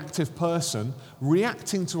reactive person,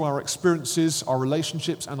 reacting to our experiences, our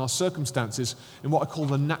relationships, and our circumstances in what I call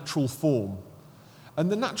the natural form.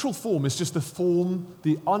 And the natural form is just the form,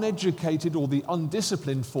 the uneducated or the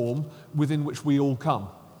undisciplined form within which we all come.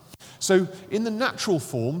 So in the natural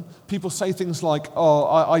form, people say things like, oh,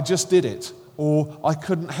 I just did it, or I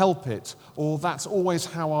couldn't help it, or that's always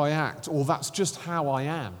how I act, or that's just how I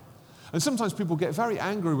am. And sometimes people get very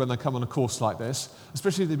angry when they come on a course like this,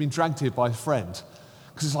 especially if they've been dragged here by a friend.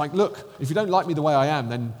 Because it's like, look, if you don't like me the way I am,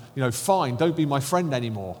 then, fine, don't be my friend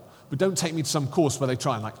anymore. But don't take me to some course where they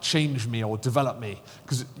try and change me or develop me,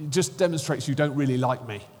 because it just demonstrates you don't really like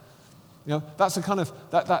me. That's a kind of,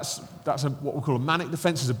 that's what we call a manic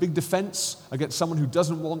defense. It's a big defense against someone who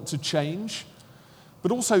doesn't want to change.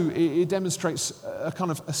 But also it demonstrates a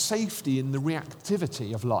kind of a safety in the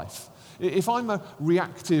reactivity of life. If I'm a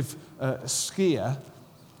reactive skier,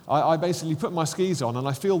 I basically put my skis on and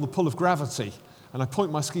I feel the pull of gravity and I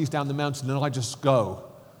point my skis down the mountain and I just go.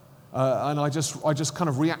 And I just kind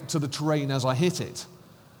of react to the terrain as I hit it.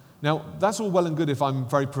 Now, that's all well and good if I'm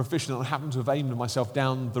very proficient and I happen to have aimed myself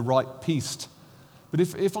down the right piste. But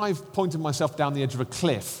if I've pointed myself down the edge of a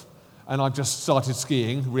cliff and I've just started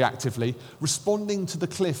skiing reactively, responding to the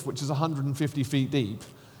cliff, which is 150 feet deep,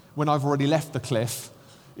 when I've already left the cliff,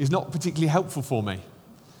 is not particularly helpful for me.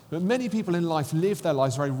 But many people in life live their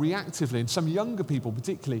lives very reactively, and some younger people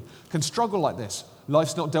particularly can struggle like this.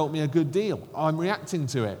 Life's not dealt me a good deal. I'm reacting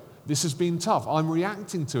to it. This has been tough. I'm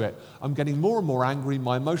reacting to it. I'm getting more and more angry.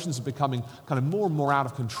 My emotions are becoming kind of more and more out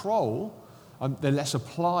of control. They're less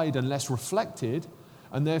applied and less reflected,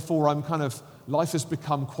 and therefore life has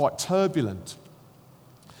become quite turbulent.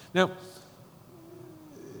 Now,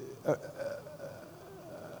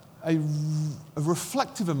 a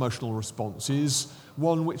reflective emotional response is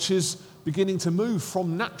one which is beginning to move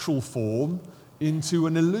from natural form into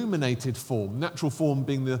an illuminated form. Natural form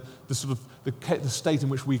being the sort of the state in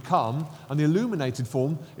which we come, and the illuminated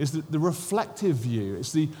form is the reflective view.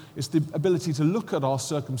 It's the ability to look at our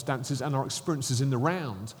circumstances and our experiences in the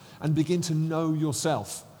round and begin to know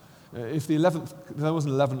yourself. If there was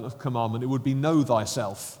an 11th commandment, it would be know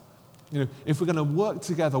thyself. If we're going to work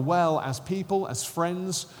together well as people, as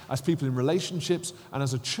friends, as people in relationships, and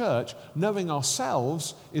as a church, knowing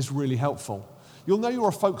ourselves is really helpful. You'll know you're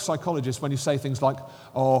a folk psychologist when you say things like,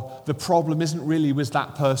 oh, the problem isn't really with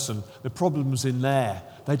that person. The problem's in there.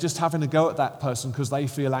 They're just having a go at that person because they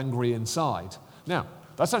feel angry inside. Now,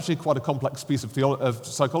 that's actually quite a complex piece of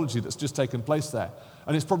psychology that's just taken place there.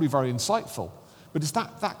 And it's probably very insightful. But it's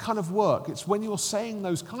that kind of work. It's when you're saying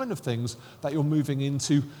those kind of things that you're moving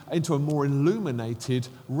into a more illuminated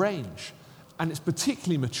range. And it's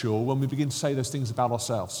particularly mature when we begin to say those things about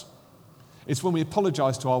ourselves. It's when we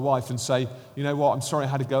apologize to our wife and say, you know what, I'm sorry I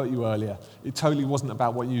had a go at you earlier. It totally wasn't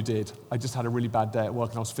about what you did. I just had a really bad day at work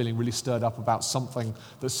and I was feeling really stirred up about something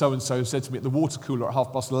that so-and-so said to me at the water cooler at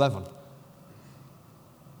 11:30.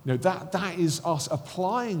 That is us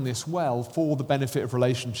applying this well for the benefit of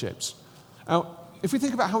relationships. Now, if we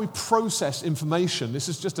think about how we process information, this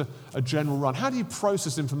is just a general run. How do you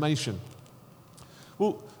process information?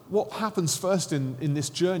 Well, what happens first in this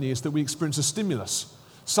journey is that we experience a stimulus.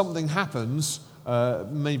 Something happens,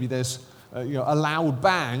 maybe there's a loud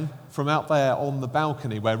bang from out there on the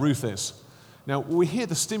balcony where Ruth is. Now, we hear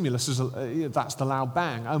the stimulus, that's the loud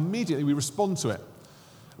bang, and immediately we respond to it.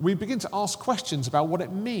 We begin to ask questions about what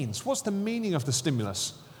it means. What's the meaning of the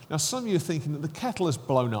stimulus? Now, some of you are thinking that the kettle has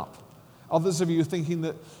blown up. Others of you are thinking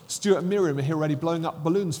that Stuart and Miriam are here already blowing up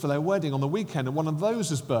balloons for their wedding on the weekend and one of those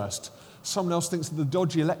has burst. Someone else thinks that the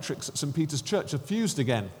dodgy electrics at St. Peter's Church have fused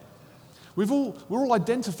again. We're all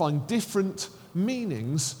identifying different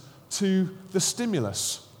meanings to the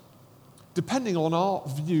stimulus, depending on our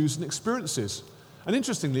views and experiences. And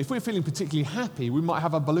interestingly, if we're feeling particularly happy, we might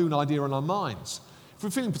have a balloon idea in our minds. If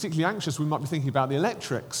we're feeling particularly anxious, we might be thinking about the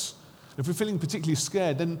electrics. If we're feeling particularly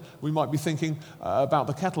scared, then we might be thinking about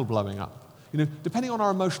the kettle blowing up. Depending on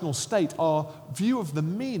our emotional state, our view of the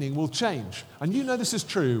meaning will change. And you know this is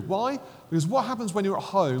true. Why? Because what happens when you're at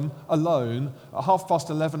home alone at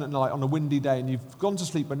 11:30 at night on a windy day and you've gone to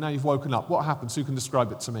sleep but now you've woken up? What happens? Who can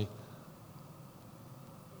describe it to me?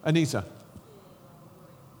 Anita?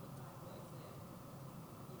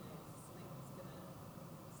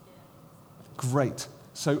 Great.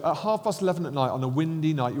 So at 11:30 at night on a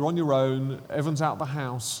windy night, you're on your own, everyone's out of the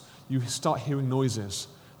house, you start hearing noises.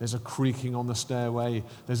 There's a creaking on the stairway,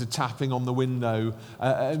 there's a tapping on the window.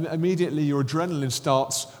 Immediately your adrenaline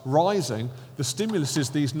starts rising. The stimulus is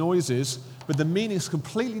these noises, but the meaning is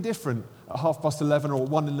completely different at 11:30 or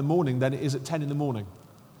 1 in the morning than it is at 10 in the morning.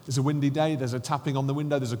 It's a windy day, there's a tapping on the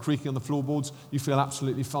window, there's a creaking on the floorboards, you feel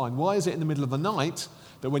absolutely fine. Why is it in the middle of the night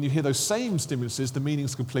that when you hear those same stimuluses, the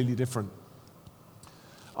meaning's completely different?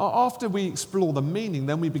 After we explore the meaning,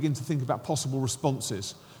 then we begin to think about possible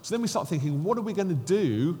responses. So then we start thinking, what are we going to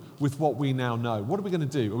do with what we now know? What are we going to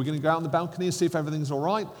do? Are we going to go out on the balcony and see if everything's all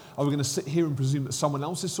right? Are we going to sit here and presume that someone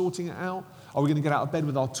else is sorting it out? Are we going to get out of bed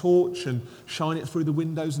with our torch and shine it through the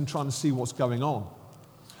windows and trying to see what's going on?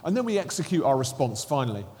 And then we execute our response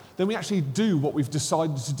finally. Then we actually do what we've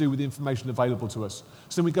decided to do with the information available to us.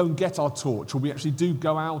 So then we go and get our torch, or we actually do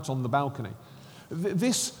go out on the balcony.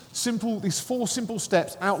 These 4 simple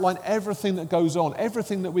steps outline everything that goes on.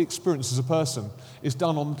 Everything that we experience as a person is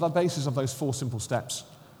done on the basis of those 4 simple steps.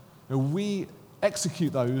 We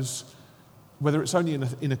execute those, whether it's only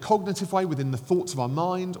in a cognitive way, within the thoughts of our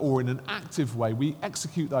mind, or in an active way. We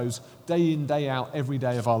execute those day in, day out, every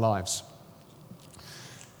day of our lives.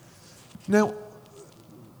 Now,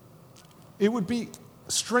 it would be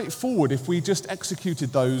straightforward if we just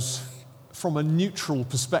executed those from a neutral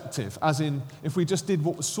perspective, as in if we just did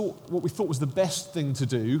what we thought was the best thing to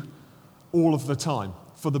do all of the time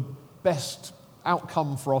for the best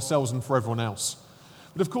outcome for ourselves and for everyone else.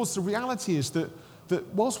 But of course, the reality is that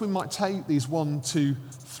whilst we might take these 1, 2,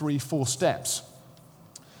 3, 4 steps,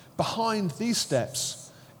 behind these steps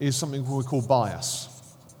is something we call bias.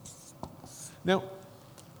 Now,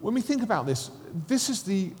 when we think about this is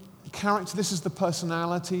the character, this is the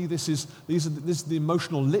personality, this is the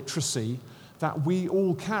emotional literacy that we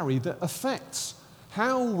all carry that affects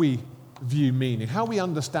how we view meaning, how we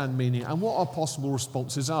understand meaning, and what our possible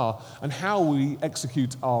responses are, and how we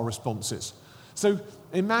execute our responses. So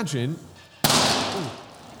imagine,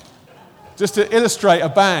 just to illustrate a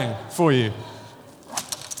bang for you,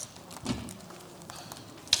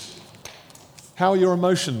 how are your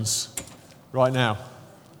emotions right now?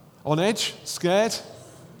 On edge? Scared?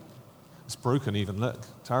 It's broken even, look,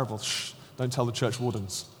 terrible. Shh, don't tell the church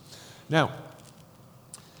wardens. Now,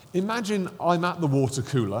 imagine I'm at the water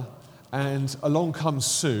cooler and along comes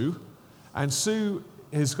Sue, and Sue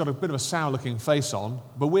has got a bit of a sour-looking face on,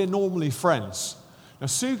 but we're normally friends. Now,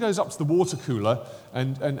 Sue goes up to the water cooler,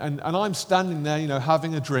 and I'm standing there,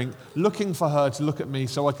 having a drink, looking for her to look at me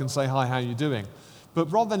so I can say, hi, how are you doing?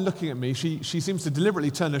 But rather than looking at me, she seems to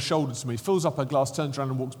deliberately turn her shoulder to me, fills up her glass, turns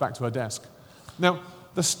around and walks back to her desk. Now,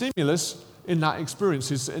 the stimulus in that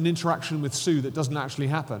experience is an interaction with Sue that doesn't actually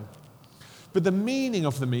happen. But the meaning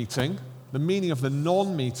of the meeting, the meaning of the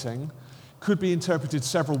non-meeting, could be interpreted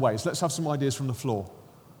several ways. Let's have some ideas from the floor.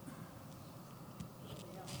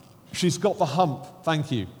 She's got the hump.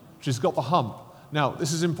 Thank you. She's got the hump. Now,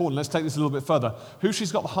 this is important. Let's take this a little bit further. Who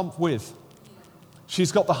she's got the hump with?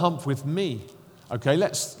 She's got the hump with me. Okay,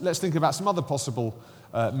 let's think about some other possible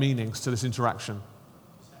meanings to this interaction.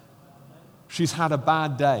 She's had a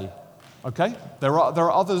bad day. Okay, there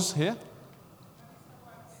are others here.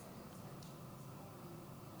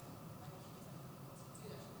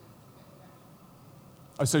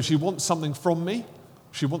 Oh, so she wants something from me.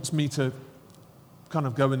 She wants me to kind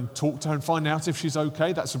of go and talk to her and find out if she's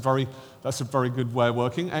okay. That's a very good way of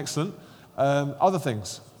working. Excellent. Other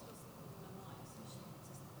things.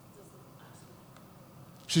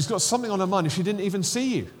 She's got something on her mind and she didn't even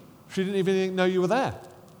see you. She didn't even know you were there.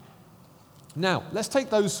 Now, let's take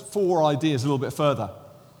those 4 ideas a little bit further.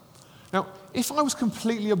 Now, if I was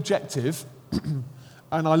completely objective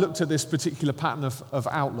and I looked at this particular pattern of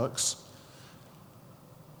outlooks,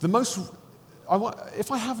 The most,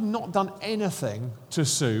 if I have not done anything to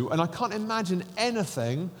Sue, and I can't imagine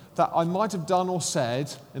anything that I might have done or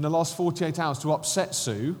said in the last 48 hours to upset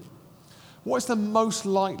Sue, what is the most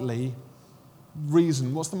likely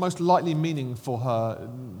reason, what's the most likely meaning for her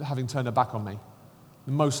having turned her back on me?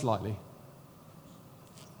 The most likely.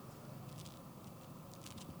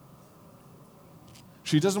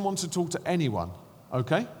 She doesn't want to talk to anyone,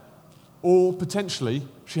 okay? Or potentially,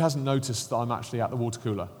 she hasn't noticed that I'm actually at the water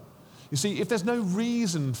cooler. You see, if there's no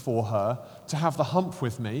reason for her to have the hump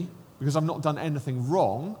with me, because I've not done anything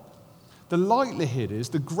wrong, the likelihood is,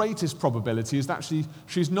 the greatest probability is that actually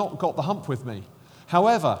she's not got the hump with me.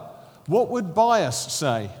 However, what would bias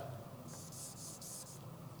say?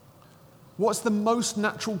 What's the most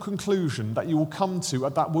natural conclusion that you will come to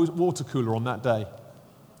at that water cooler on that day?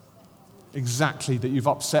 Exactly, that you've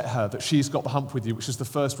upset her, that she's got the hump with you, which is the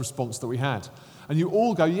first response that we had. And you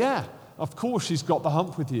all go, yeah, of course she's got the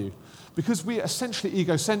hump with you. Because we're essentially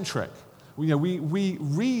egocentric. We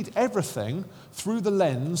read everything through the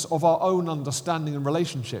lens of our own understanding and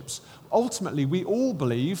relationships. Ultimately, we all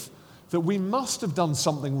believe that we must have done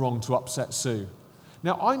something wrong to upset Sue.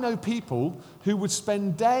 Now, I know people who would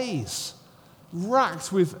spend days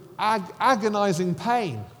racked with agonizing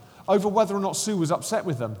pain over whether or not Sue was upset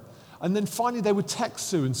with them. And then finally they would text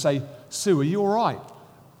Sue and say, Sue, are you all right?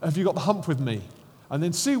 Have you got the hump with me? And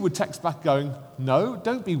then Sue would text back going, no,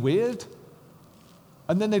 don't be weird.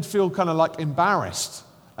 And then they'd feel kind of like embarrassed.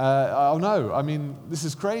 Oh no, I mean, this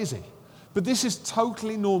is crazy. But this is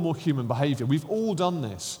totally normal human behavior. We've all done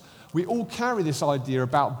this. We all carry this idea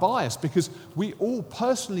about bias because we all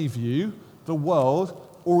personally view the world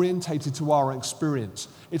orientated to our experience.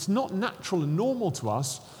 It's not natural and normal to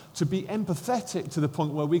us to be empathetic to the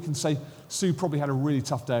point where we can say, Sue probably had a really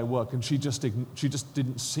tough day at work and she just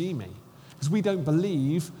didn't see me. Because we don't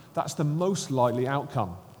believe that's the most likely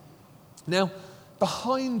outcome. Now,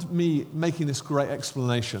 behind me making this great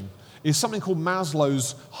explanation is something called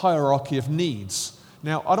Maslow's hierarchy of needs.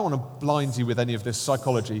 Now, I don't want to blind you with any of this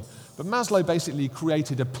psychology, but Maslow basically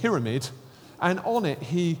created a pyramid, and on it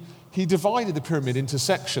he divided the pyramid into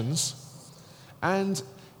sections, and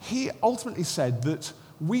he ultimately said that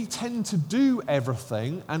we tend to do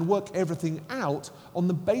everything and work everything out on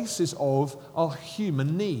the basis of our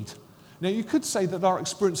human need. Now, you could say that our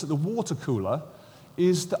experience at the water cooler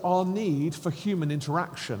is that our need for human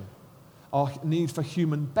interaction, our need for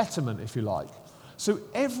human betterment, if you like. So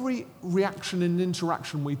every reaction and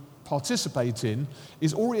interaction we participate in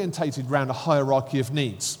is orientated around a hierarchy of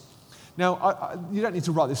needs. Now, you don't need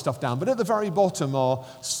to write this stuff down, but at the very bottom are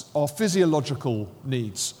physiological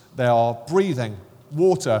needs. They are breathing,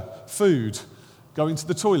 water, food, going to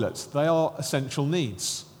the toilet. They are essential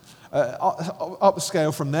needs. Up the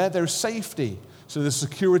scale from there is safety. So the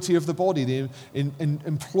security of the body, the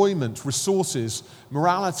employment, resources,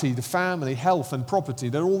 morality, the family, health and property.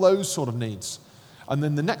 They're all those sort of needs. And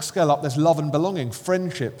then the next scale up, there's love and belonging,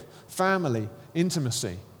 friendship, family,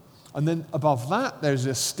 intimacy. And then above that, there's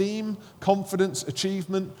esteem, confidence,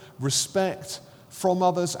 achievement, respect from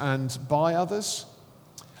others and by others.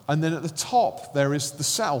 And then at the top, there is the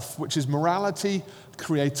self, which is morality,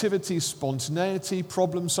 creativity, spontaneity,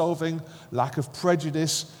 problem solving, lack of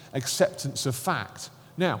prejudice, acceptance of fact.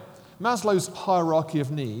 Now, Maslow's hierarchy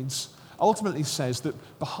of needs ultimately says that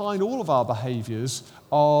behind all of our behaviors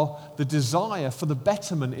are the desire for the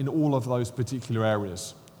betterment in all of those particular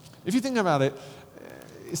areas. If you think about it,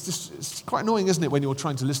 it's quite annoying, isn't it, when you're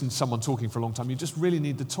trying to listen to someone talking for a long time? You just really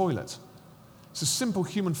need the toilet. It's a simple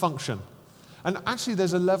human function. And actually,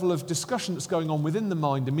 there's a level of discussion that's going on within the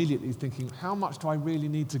mind immediately, thinking, how much do I really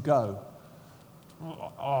need to go?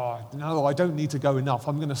 Oh, no, I don't need to go enough.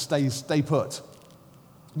 I'm going to stay put.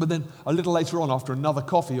 But then a little later on, after another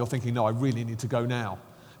coffee, you're thinking, no, I really need to go now.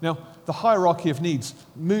 Now, the hierarchy of needs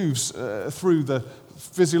moves through the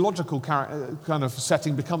physiological kind of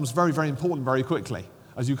setting, becomes very, very important very quickly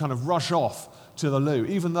as you kind of rush off to the loo,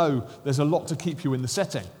 even though there's a lot to keep you in the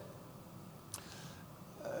setting.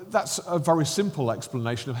 That's a very simple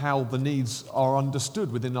explanation of how the needs are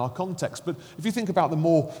understood within our context. But if you think about the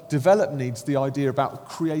more developed needs, the idea about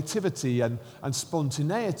creativity and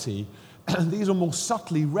spontaneity, these are more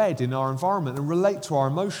subtly read in our environment and relate to our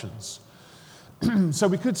emotions. So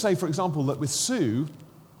we could say, for example, that with Sue,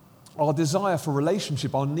 our desire for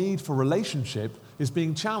relationship, our need for relationship is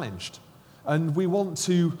being challenged. And we want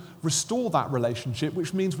to restore that relationship,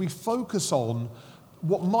 which means we focus on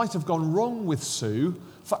what might have gone wrong with Sue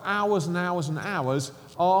for hours and hours and hours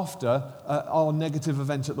after our negative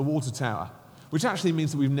event at the water tower. which actually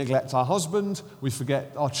means that we neglect our husband, we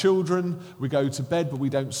forget our children, we go to bed but we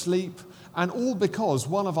don't sleep, and all because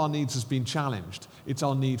one of our needs has been challenged. It's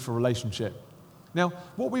our need for relationship. Now,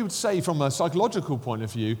 what we would say from a psychological point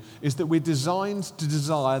of view is that we're designed to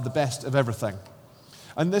desire the best of everything.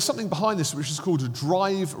 And there's something behind this which is called a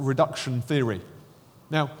drive reduction theory.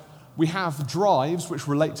 Now, we have drives which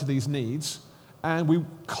relate to these needs, and we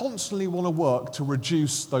constantly want to work to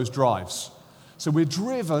reduce those drives. So we're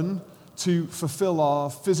driven to fulfill our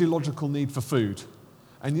physiological need for food.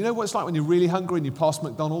 And you know what it's like when you're really hungry and you pass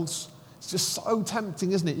McDonald's? It's just so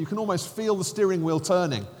tempting, isn't it? You can almost feel the steering wheel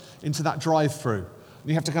turning into that drive-through. And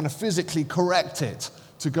you have to kind of physically correct it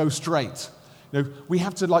to go straight. You know, we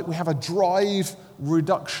have a drive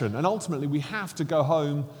reduction, and ultimately we have to go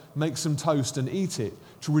home, make some toast and eat it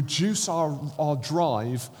to reduce our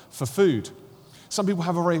drive for food. Some people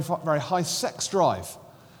have a very, very high sex drive.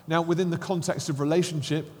 Now, within the context of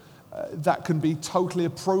relationship, that can be totally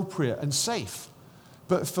appropriate and safe.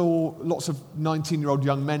 But for lots of 19-year-old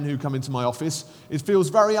young men who come into my office, it feels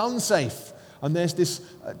very unsafe. And there's this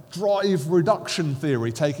drive reduction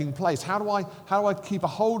theory taking place. How do I keep a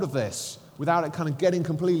hold of this without it kind of getting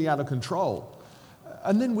completely out of control?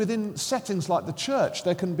 And then within settings like the church,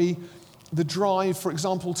 there can be the drive, for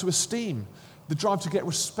example, to esteem, the drive to get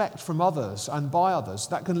respect from others and by others.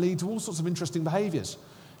 That can lead to all sorts of interesting behaviors.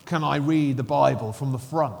 Can I read the Bible from the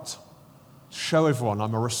front? Show everyone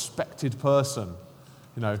I'm a respected person.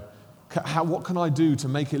 You know, what can I do to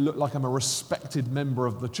make it look like I'm a respected member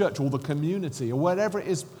of the church or the community or whatever it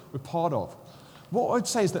is we're part of? What I'd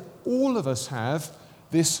say is that all of us have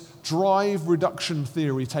this drive reduction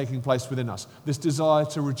theory taking place within us, this desire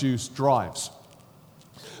to reduce drives.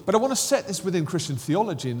 But I want to set this within Christian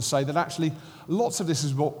theology and say that actually lots of this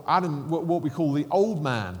is what we call the old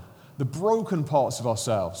man, the broken parts of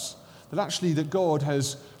ourselves. That God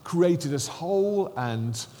has created us whole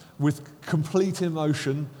and with complete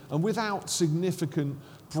emotion and without significant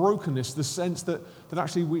brokenness, the sense that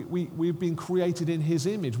actually we've been created in His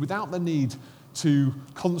image without the need to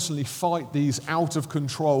constantly fight these out of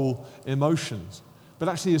control emotions. But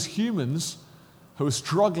actually as humans who are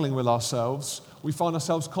struggling with ourselves, we find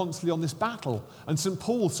ourselves constantly on this battle. And St.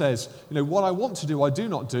 Paul says, what I want to do, I do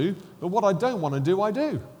not do, but what I don't want to do, I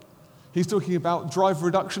do. He's talking about drive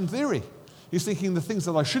reduction theory. He's thinking the things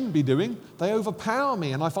that I shouldn't be doing, they overpower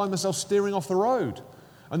me and I find myself steering off the road.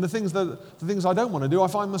 And the things I don't want to do, I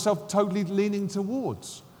find myself totally leaning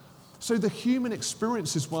towards. So the human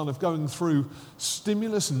experience is one of going through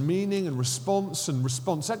stimulus and meaning and response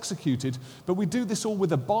executed, but we do this all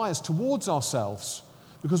with a bias towards ourselves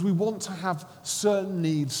because we want to have certain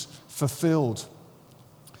needs fulfilled.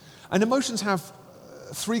 And emotions have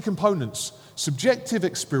three components: subjective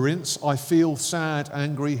experience, I feel sad,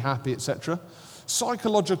 angry, happy, etc.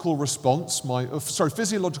 Physiological response, my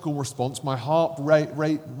heart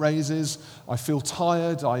rate raises, I feel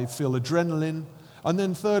tired, I feel adrenaline. And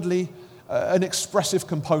then thirdly, an expressive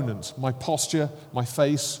component, my posture, my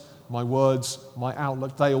face, my words, my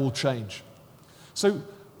outlook, they all change. So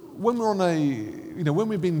when we're when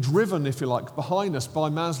we've been driven, if you like, behind us by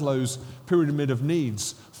Maslow's pyramid of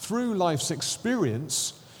needs through life's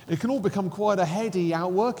experience, it can all become quite a heady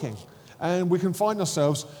outworking. And we can find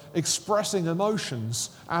ourselves expressing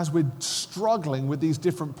emotions as we're struggling with these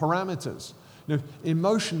different parameters.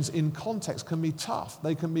 Emotions in context can be tough,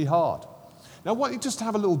 they can be hard. Now I want you just to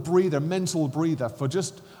have a little breather, mental breather for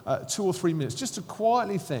just 2 or 3 minutes, just to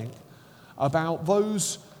quietly think about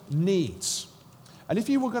those needs. And if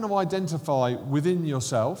you were going to identify within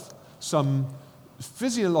yourself some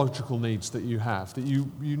physiological needs that you have, that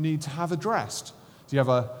you need to have addressed. Do you have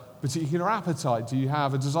a particular appetite? Do you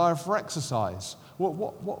have a desire for exercise?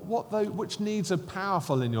 Which needs are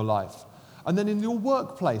powerful in your life? And then in your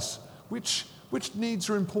workplace, which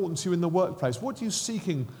needs are important to you in the workplace? What are you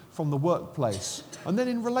seeking from the workplace? And then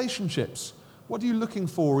in relationships, what are you looking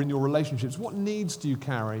for in your relationships? What needs do you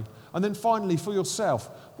carry? And then finally, for yourself,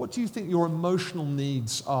 what do you think your emotional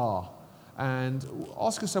needs are? And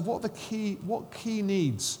ask yourself, what key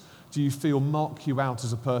needs do you feel mark you out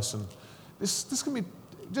as a person? This can be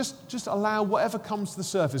just allow whatever comes to the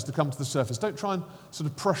surface to come to the surface. Don't try and sort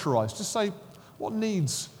of pressurize. Just say, what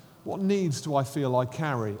needs do I feel I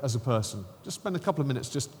carry as a person? Just spend a couple of minutes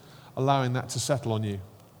just allowing that to settle on you.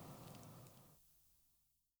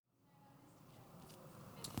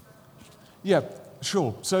 Yeah,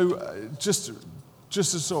 sure. So just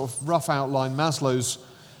a sort of rough outline, Maslow's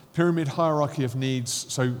pyramid hierarchy of needs.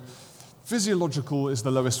 So physiological is the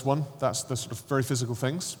lowest one. That's the sort of very physical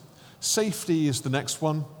things. Safety is the next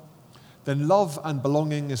one. Then love and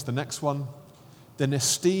belonging is the next one. Then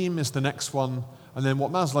esteem is the next one. and then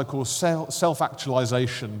what Maslow calls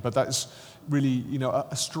self-actualization, but that's really,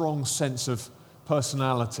 a strong sense of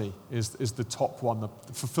personality is the top one, the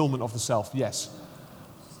fulfillment of the self. Yes?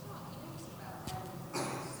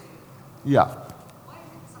 Yeah. Why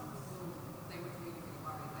is it some people, they would really be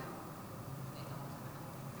worried about it not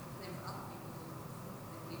happening? Then for other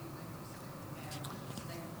people,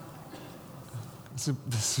 they just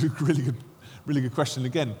It's a really good question.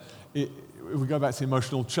 Again, if we go back to the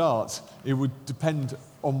emotional chart, it would depend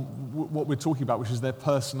on what we're talking about, which is their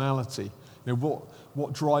personality.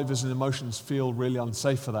 What drivers and emotions feel really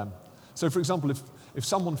unsafe for them. So, for example, if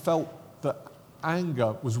someone felt that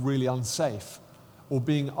anger was really unsafe, or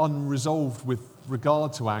being unresolved with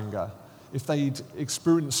regard to anger, if they'd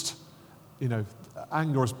experienced,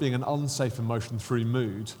 anger as being an unsafe emotion through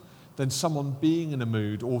mood, then someone being in a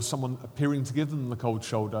mood or someone appearing to give them the cold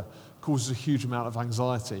shoulder causes a huge amount of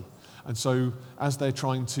anxiety. And so, as they're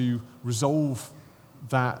trying to resolve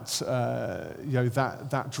that,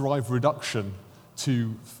 that drive reduction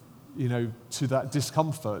to that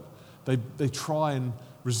discomfort, they try and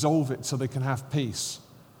resolve it so they can have peace.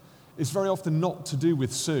 It's very often not to do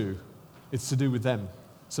with Sue, it's to do with them.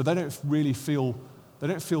 So they don't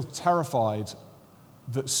feel terrified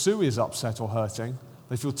that Sue is upset or hurting.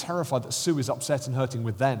 They feel terrified that Sue is upset and hurting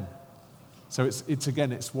with them. So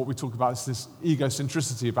it's what we talk about, it's this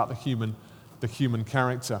egocentricity about the human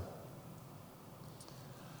character.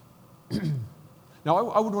 Now,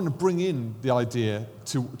 I would want to bring in the idea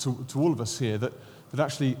to all of us here that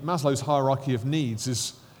actually Maslow's hierarchy of needs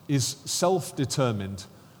is self-determined.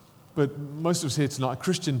 But most of us here tonight are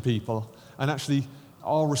Christian people, and actually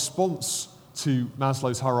our response to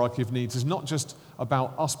Maslow's hierarchy of needs is not just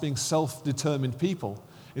about us being self-determined people.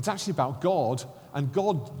 It's actually about God and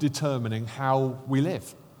God determining how we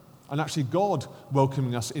live, and actually God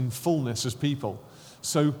welcoming us in fullness as people.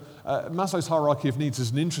 So Maslow's hierarchy of needs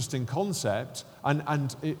is an interesting concept,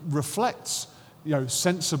 and it reflects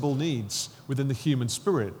sensible needs within the human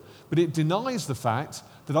spirit. But it denies the fact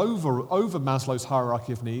that over Maslow's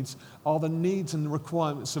hierarchy of needs are the needs and the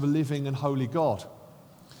requirements of a living and holy God.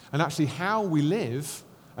 And actually how we live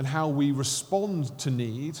and how we respond to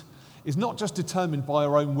need is not just determined by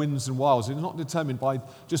our own whims and wiles. It's not determined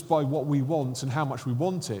just by what we want and how much we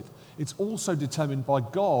want it. It's also determined by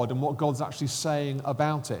God and what God's actually saying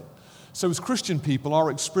about it. So as Christian people,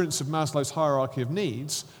 our experience of Maslow's hierarchy of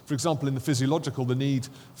needs, for example, in the physiological, the need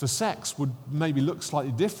for sex would maybe look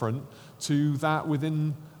slightly different to that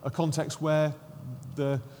within a context where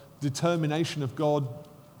the determination of God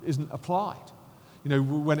isn't applied.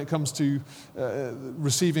 When it comes to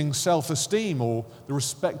receiving self-esteem or the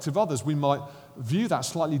respect of others, we might view that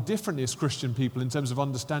slightly differently as Christian people in terms of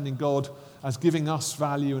understanding God as giving us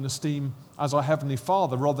value and esteem as our Heavenly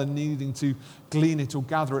Father, rather than needing to glean it or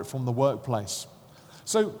gather it from the workplace.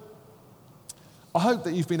 So I hope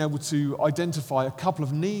that you've been able to identify a couple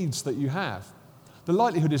of needs that you have. The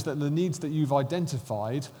likelihood is that the needs that you've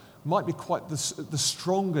identified might be quite the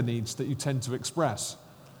stronger needs that you tend to express.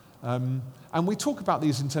 And we talk about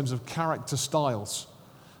these in terms of character styles.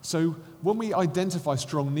 So when we identify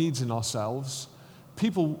strong needs in ourselves,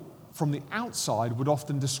 people from the outside would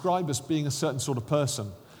often describe us being a certain sort of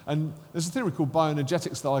person. And there's a theory called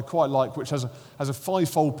bioenergetics that I quite like, which has a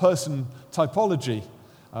five-fold person typology.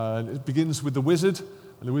 It begins with the wizard,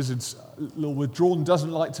 and the wizard's a little withdrawn,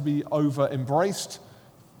 doesn't like to be over-embraced,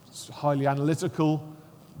 it's highly analytical,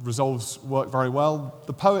 resolves work very well.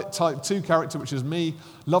 The poet type 2 character, which is me,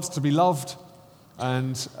 loves to be loved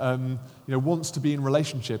and wants to be in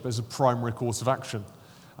relationship as a primary course of action.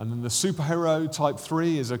 And then the superhero type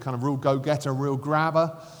 3 is a kind of real go-getter, real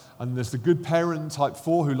grabber. And there's the good parent type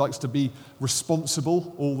 4 who likes to be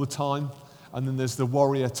responsible all the time. And then there's the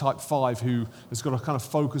warrior type 5 who has got a kind of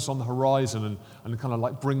focus on the horizon and kind of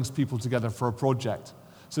like brings people together for a project.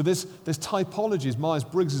 So there's typologies,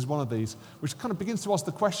 Myers-Briggs is one of these, which kind of begins to ask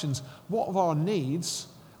the questions, what are our needs,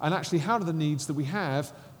 and actually how do the needs that we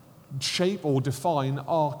have shape or define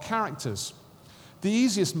our characters? The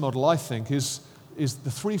easiest model, I think, is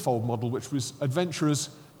the threefold model, which was adventurers,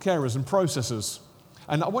 carers, and processors.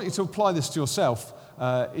 And I want you to apply this to yourself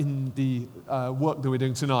in the work that we're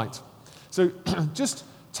doing tonight. So just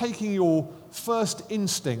taking your first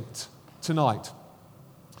instinct tonight.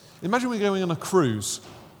 Imagine we're going on a cruise.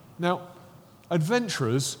 Now,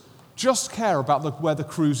 adventurers just care about where the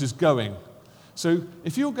cruise is going. So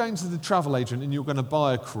if you're going to the travel agent and you're going to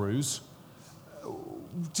buy a cruise,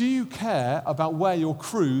 do you care about where your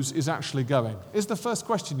cruise is actually going? Is the first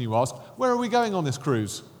question you ask, where are we going on this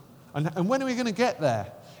cruise? And when are we going to get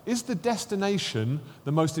there? Is the destination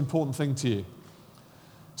the most important thing to you?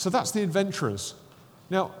 So that's the adventurers.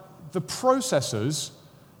 Now, the processors,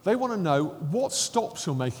 they want to know what stops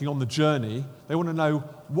you're making on the journey. They want to know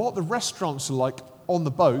what the restaurants are like on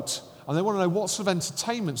the boat, and they want to know what sort of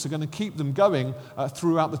entertainments are going to keep them going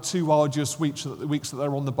throughout the 2 arduous weeks that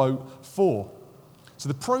they're on the boat for. So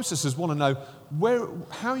the processors want to know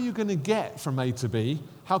how you're going to get from A to B,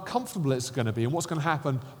 how comfortable it's going to be, and what's going to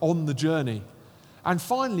happen on the journey. And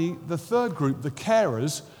finally, the third group, the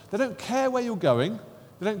carers, they don't care where you're going.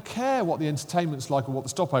 They don't care what the entertainment's like or what the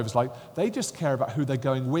stopover's like. They just care about who they're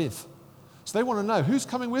going with. So they want to know, who's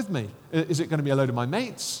coming with me? Is it going to be a load of my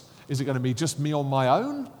mates? Is it going to be just me on my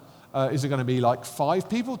own? Is it going to be like 5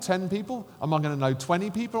 people, 10 people? Am I going to know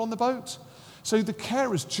 20 people on the boat? So the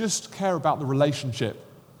carers just care about the relationship.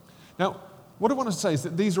 Now, what I want to say is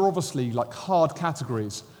that these are obviously like hard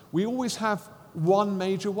categories. We always have one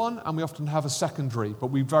major one, and we often have a secondary, but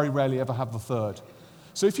we very rarely ever have the third.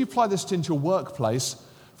 So if you apply this into your workplace,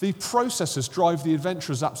 the processors drive the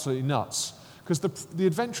adventurers absolutely nuts, because the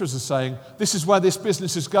adventurers are saying, this is where this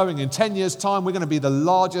business is going. In 10 years' time, we're going to be the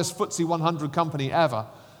largest FTSE 100 company ever.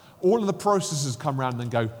 All of the processors come around and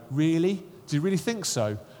go, really? Do you really think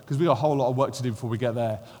so? Because we've got a whole lot of work to do before we get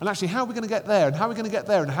there. And actually, how are we going to get there? And how are we going to get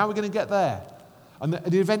there? And how are we going to get there? And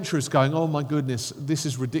the adventurers going, oh my goodness, this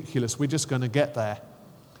is ridiculous. We're just going to get there.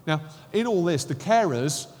 Now, in all this, the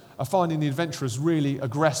carers are finding the adventurers really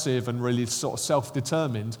aggressive and really sort of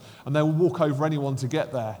self-determined, and they will walk over anyone to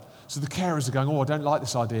get there. So the carers are going, oh, I don't like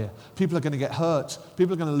this idea. People are going to get hurt.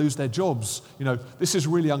 People are going to lose their jobs. This is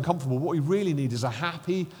really uncomfortable. What we really need is a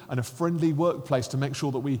happy and a friendly workplace to make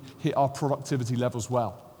sure that we hit our productivity levels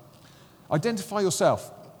well. Identify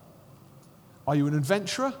yourself. Are you an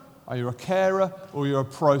adventurer? Are you a carer? Or are you a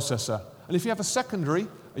processor? And if you have a secondary,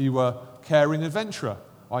 are you a caring adventurer?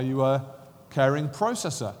 Are you a caring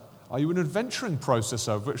processor? Are you an adventuring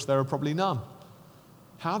processor, of which there are probably none?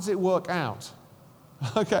 How does it work out?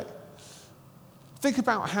 Okay. Think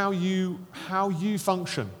about how you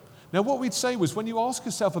function. Now, what we'd say was when you ask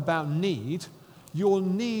yourself about need, your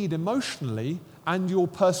need emotionally and your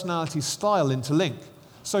personality style interlink.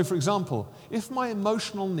 So, for example, if my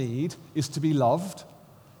emotional need is to be loved,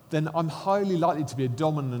 then I'm highly likely to be a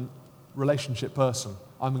dominant relationship person.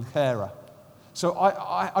 I'm a carer. So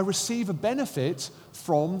I receive a benefit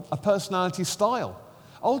from a personality style.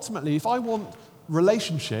 Ultimately, if I want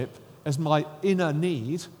relationship as my inner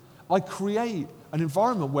need, I create an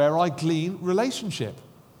environment where I glean relationship.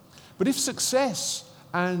 But if success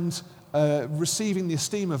and receiving the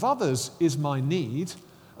esteem of others is my need,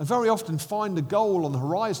 I very often find a goal on the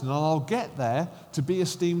horizon and I'll get there to be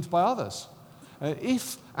esteemed by others.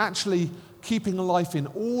 If actually keeping life in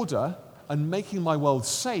order and making my world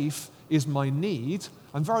safe is my need,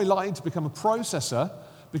 I'm very likely to become a processor,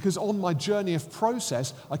 because on my journey of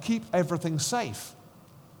process, I keep everything safe.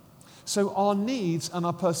 So our needs and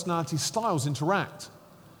our personality styles interact.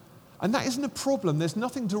 And that isn't a problem. There's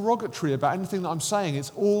nothing derogatory about anything that I'm saying.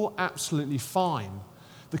 It's all absolutely fine.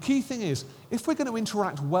 The key thing is, if we're going to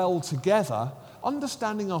interact well together,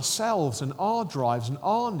 understanding ourselves and our drives and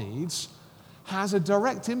our needs has a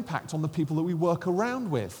direct impact on the people that we work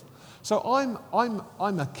around with. So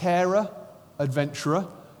I'm a carer, adventurer,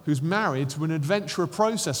 who's married to an adventurer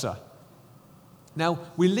processor. Now,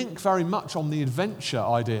 we link very much on the adventure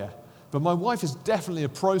idea, but my wife is definitely a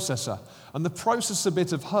processor, and the processor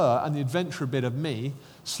bit of her and the adventurer bit of me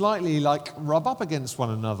slightly rub up against one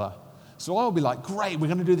another. So I'll be like, great, we're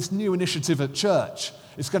going to do this new initiative at church.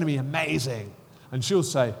 It's going to be amazing. And she'll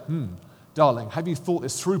say, darling, have you thought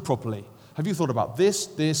this through properly? Have you thought about this,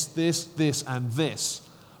 this, this, this, and this?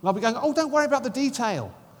 And I'll be going, oh, don't worry about the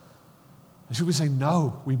detail. And she'll be saying,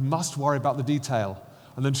 no, we must worry about the detail.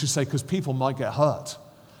 And then she'll say, because people might get hurt.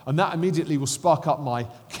 And that immediately will spark up my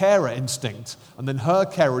carer instinct. And then her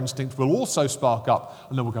carer instinct will also spark up.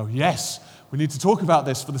 And then we'll go, yes, we need to talk about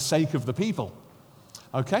this for the sake of the people.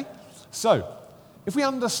 Okay? So, if we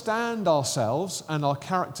understand ourselves and our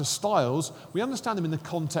character styles, we understand them in the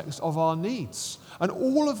context of our needs. And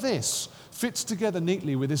all of this fits together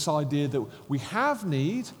neatly with this idea that we have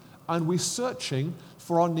need and we're searching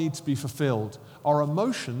for our need to be fulfilled. Our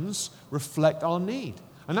emotions reflect our need.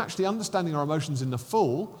 And actually understanding our emotions in the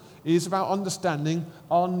full is about understanding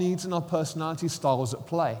our needs and our personality styles at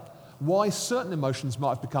play. Why certain emotions might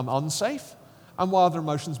have become unsafe and why other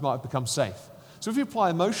emotions might have become safe. So if you apply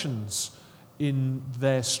emotions in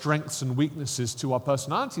their strengths and weaknesses to our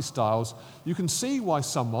personality styles, you can see why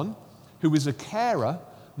someone who is a carer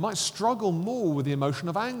might struggle more with the emotion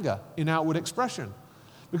of anger in outward expression.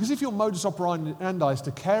 Because if your modus operandi is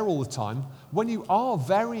to care all the time, when you are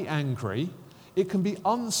very angry, it can be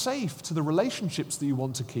unsafe to the relationships that you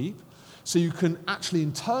want to keep. So you can actually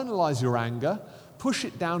internalize your anger, push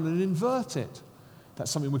it down and invert it.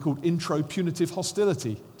 That's something we call intro-punitive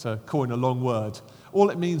hostility, to coin a long word.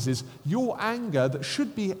 All it means is your anger that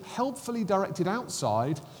should be helpfully directed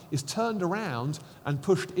outside is turned around and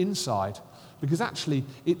pushed inside, because actually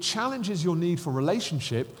it challenges your need for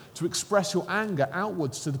relationship to express your anger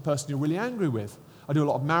outwards to the person you're really angry with. I do a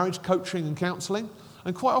lot of marriage coaching and counseling,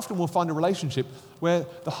 and quite often we'll find a relationship where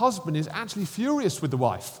the husband is actually furious with the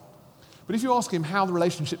wife. But if you ask him how the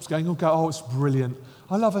relationship's going, he'll go, "Oh, it's brilliant.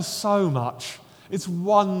 I love her so much. It's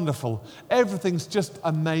wonderful. Everything's just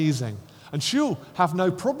amazing." And she'll have no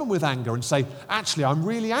problem with anger and say, "Actually, I'm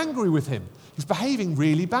really angry with him. He's behaving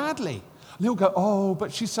really badly." And he'll go, "Oh,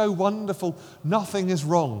 but she's so wonderful. Nothing is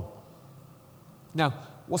wrong." Now,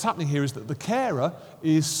 what's happening here is that the carer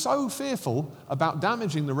is so fearful about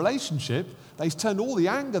damaging the relationship that he's turned all the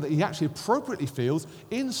anger that he actually appropriately feels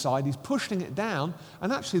inside, he's pushing it down,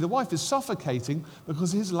 and actually the wife is suffocating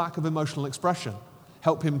because of his lack of emotional expression.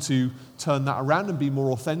 Help him to turn that around and be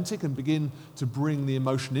more authentic and begin to bring the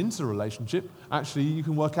emotion into the relationship. Actually, you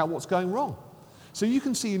can work out what's going wrong. So you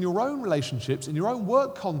can see in your own relationships, in your own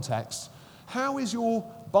work context, how is your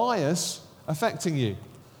bias affecting you?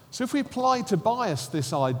 So if we apply to bias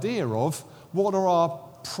this idea of what are our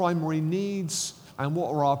primary needs and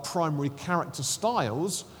what are our primary character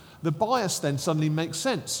styles, the bias then suddenly makes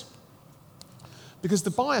sense. Because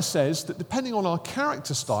the bias says that depending on our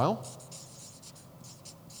character style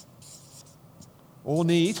or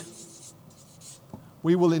need,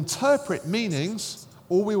 we will interpret meanings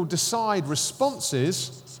or we will decide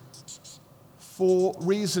responses for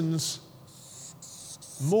reasons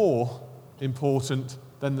more important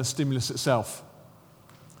than the stimulus itself.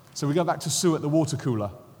 So we go back to Sue at the water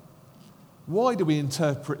cooler. Why do we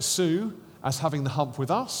interpret Sue as having the hump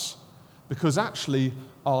with us? Because actually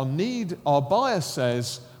our bias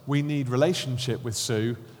says we need relationship with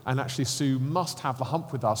Sue, and actually Sue must have the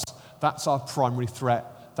hump with us. That's our primary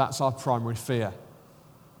threat. That's our primary fear.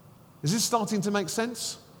 Is this starting to make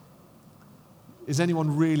sense? Is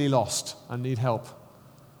anyone really lost and need help?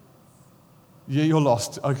 Yeah, you're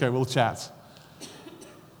lost. Okay, we'll chat.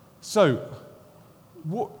 So,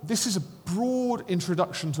 this is a broad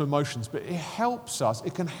introduction to emotions, but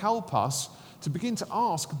it can help us to begin to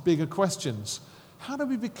ask bigger questions. How do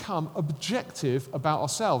we become objective about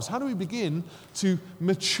ourselves? How do we begin to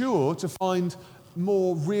mature to find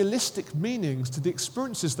more realistic meanings to the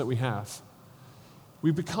experiences that we have?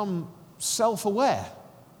 We become self-aware,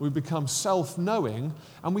 we become self-knowing,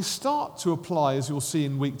 and we start to apply, as you'll see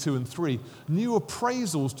in week 2 and 3, new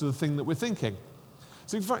appraisals to the thing that we're thinking.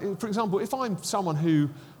 So, for example, if I'm someone who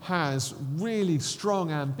has really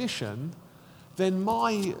strong ambition, then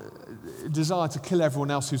my desire to kill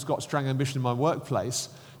everyone else who's got strong ambition in my workplace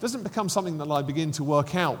doesn't become something that I begin to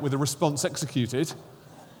work out with a response executed.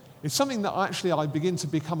 It's something that I begin to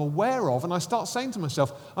become aware of, and I start saying to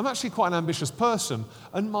myself, I'm actually quite an ambitious person,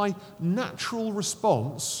 and my natural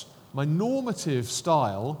response, my normative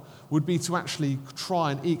style, would be to actually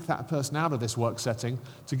try and eke that person out of this work setting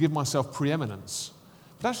to give myself preeminence.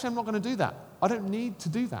 But actually, I'm not going to do that. I don't need to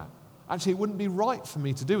do that. Actually, it wouldn't be right for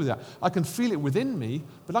me to do that. I can feel it within me,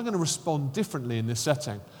 but I'm going to respond differently in this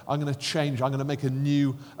setting. I'm going to change. I'm going to make a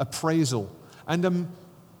new appraisal. And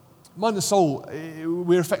Mind and Soul,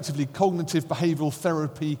 we're effectively cognitive behavioral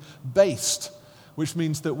therapy based, which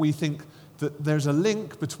means that we think that there's a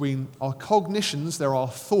link between our cognitions, there are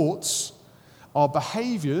thoughts, our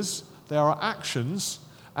behaviors, there are actions.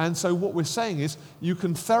 And so what we're saying is you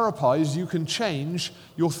can therapize, you can change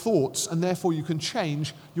your thoughts, and therefore you can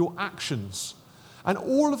change your actions. And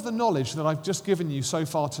all of the knowledge that I've just given you so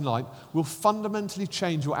far tonight will fundamentally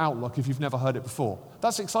change your outlook if you've never heard it before.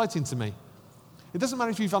 That's exciting to me. It doesn't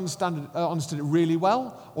matter if you've understood it really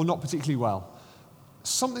well or not particularly well.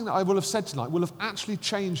 Something that I will have said tonight will have actually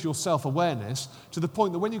changed your self-awareness to the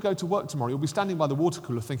point that when you go to work tomorrow, you'll be standing by the water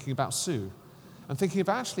cooler thinking about Sue. And thinking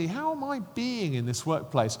about, actually, how am I being in this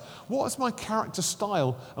workplace? What is my character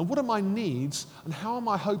style? And what are my needs? And how am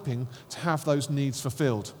I hoping to have those needs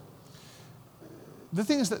fulfilled? The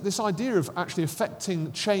thing is that this idea of actually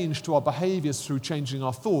affecting change to our behaviors through changing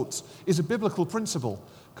our thoughts is a biblical principle.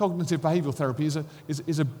 Cognitive behavioral therapy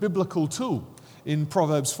is a biblical tool. In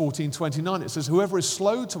Proverbs 14:29, it says, "Whoever is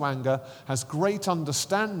slow to anger has great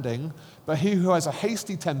understanding, but he who has a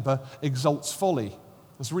hasty temper exalts folly."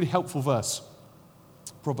 That's a really helpful verse.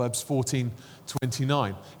 Proverbs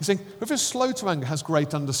 14:29. He's saying, whoever is slow to anger has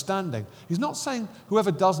great understanding. He's not saying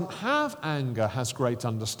whoever doesn't have anger has great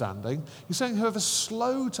understanding. He's saying whoever's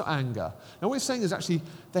slow to anger. Now what he's saying is actually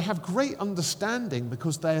they have great understanding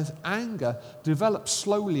because their anger develops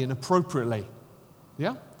slowly and appropriately.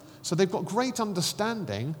 Yeah? So they've got great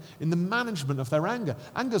understanding in the management of their anger.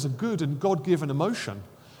 Anger is a good and God-given emotion.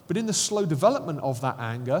 But in the slow development of that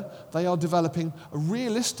anger, they are developing a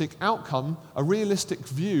realistic outcome, a realistic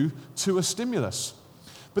view to a stimulus.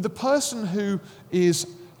 But the person who is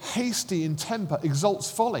hasty in temper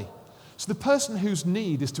exalts folly. So the person whose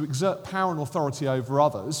need is to exert power and authority over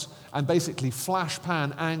others and basically flash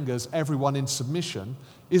pan angers everyone in submission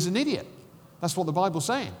is an idiot. That's what the Bible's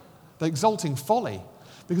saying. They're exalting folly.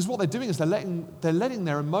 Because what they're doing is they're letting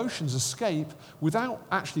their emotions escape without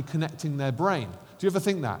actually connecting their brain. Do you ever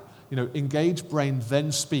think that? Engage brain,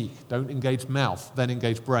 then speak. Don't engage mouth, then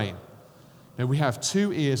engage brain. We have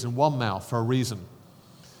 2 ears and 1 mouth for a reason.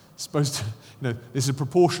 It's supposed to, this is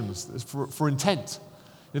proportions, it's for intent.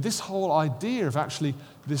 This whole idea of that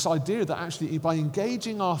actually by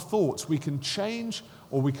engaging our thoughts, we can change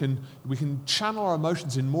or we can channel our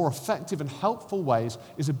emotions in more effective and helpful ways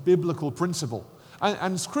is a biblical principle.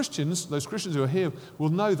 And as Christians, those Christians who are here will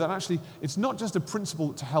know that actually it's not just a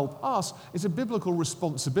principle to help us, it's a biblical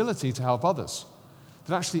responsibility to help others.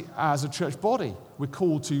 That actually as a church body, we're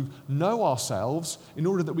called to know ourselves in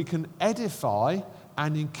order that we can edify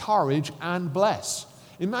and encourage and bless.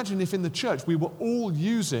 Imagine if in the church we were all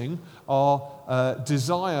using our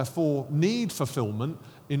desire for need fulfillment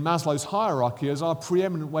in Maslow's hierarchy as our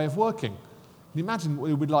preeminent way of working. Can you imagine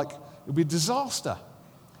it would be a disaster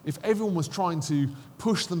if everyone was trying to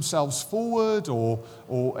push themselves forward or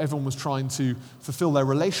everyone was trying to fulfill their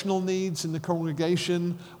relational needs in the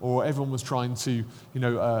congregation or everyone was trying to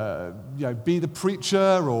be the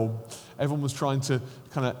preacher or everyone was trying to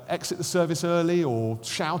kind of exit the service early or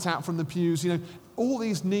shout out from the pews. All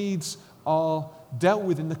these needs are dealt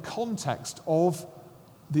with in the context of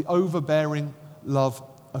the overbearing love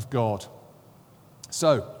of God.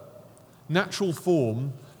 So, natural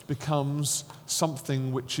form becomes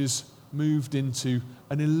something which is moved into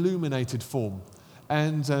an illuminated form.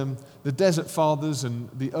 And the Desert Fathers and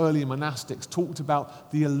the early monastics talked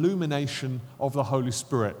about the illumination of the Holy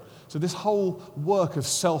Spirit. So this whole work of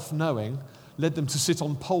self-knowing led them to sit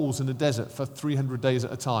on poles in the desert for 300 days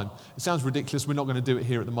at a time. It sounds ridiculous, we're not going to do it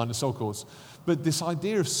here at the Minor Soul Course. But this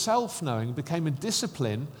idea of self-knowing became a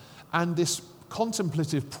discipline, and this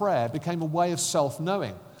contemplative prayer became a way of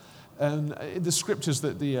self-knowing. And in the scriptures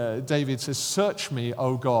that David says, "Search me,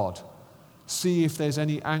 O God, see if there's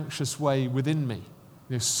any anxious way within me.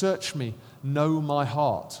 Search me, know my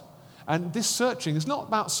heart." And this searching is not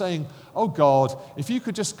about saying, "Oh God, if you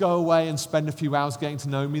could just go away and spend a few hours getting to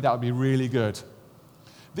know me, that would be really good."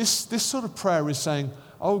 This sort of prayer is saying,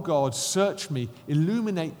 "Oh God, search me,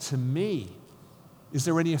 illuminate to me. Is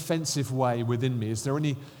there any offensive way within me? Is there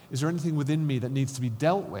anything within me that needs to be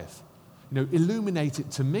dealt with? Illuminate it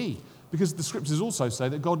to me." Because the scriptures also say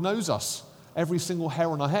that God knows us, every single hair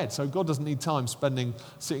on our head. So God doesn't need time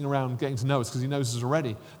sitting around getting to know us because he knows us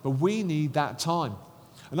already. But we need that time.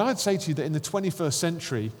 And I'd say to you that in the 21st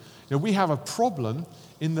century, we have a problem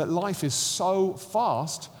in that life is so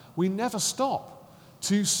fast, we never stop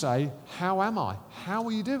to say, "How am I? How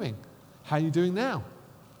are you doing? How are you doing now?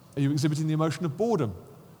 Are you exhibiting the emotion of boredom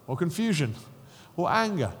or confusion or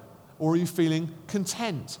anger? Or are you feeling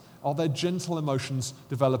content? Are there gentle emotions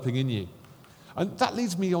developing in you?" And that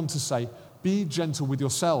leads me on to say, be gentle with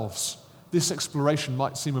yourselves. This exploration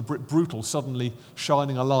might seem a bit brutal, suddenly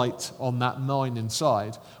shining a light on that mine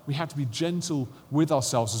inside. We have to be gentle with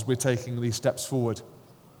ourselves as we're taking these steps forward.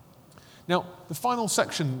 Now, the final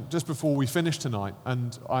section, just before we finish tonight,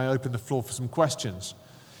 and I open the floor for some questions,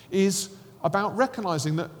 is about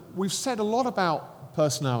recognizing that we've said a lot about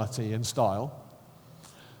personality and style,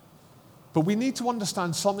 but we need to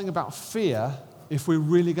understand something about fear if we're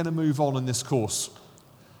really going to move on in this course.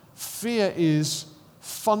 Fear is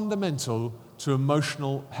fundamental to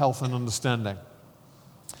emotional health and understanding.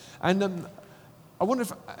 And I wonder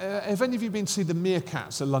if have any of you been to see the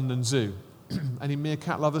meerkats at London Zoo? Any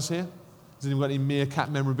meerkat lovers here? Has anyone got any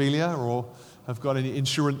meerkat memorabilia or have got any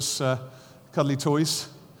insurance cuddly toys?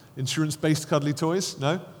 Insurance-based cuddly toys?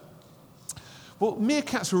 No? Well,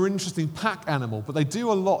 meerkats are an interesting pack animal, but they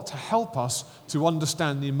do a lot to help us to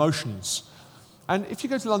understand the emotions. And if you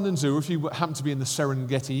go to London Zoo, or if you happen to be in the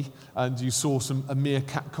Serengeti and you saw a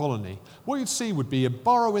meerkat colony, what you'd see would be a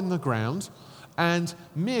burrow in the ground and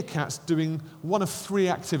meerkats doing one of three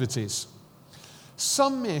activities.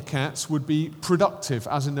 Some meerkats would be productive,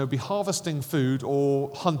 as in they would be harvesting food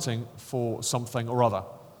or hunting for something or other.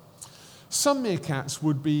 Some meerkats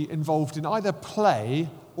would be involved in either play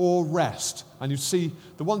or rest. And you see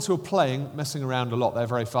the ones who are playing, messing around a lot, they're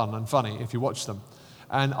very fun and funny if you watch them.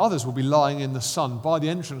 And others will be lying in the sun by the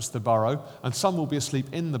entrance to the burrow, and some will be asleep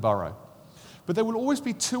in the burrow. But there will always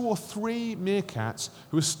be 2 or 3 meerkats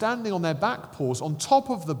who are standing on their back paws on top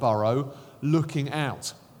of the burrow looking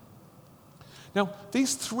out. Now,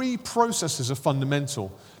 these 3 processes are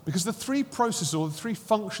fundamental because the 3 processes or the 3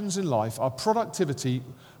 functions in life are productivity,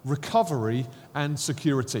 recovery, and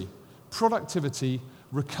security. Productivity,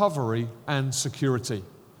 recovery, and security.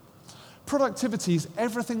 Productivity is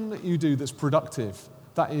everything that you do that's productive.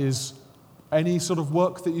 That is any sort of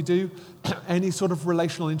work that you do, any sort of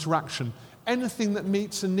relational interaction, anything that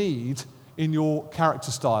meets a need in your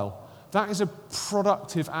character style. That is a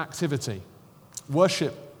productive activity.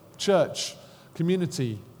 Worship, church,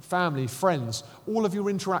 community, family, friends, all of your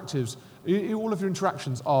interactions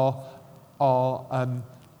are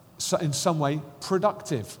in some way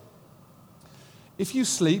productive. If you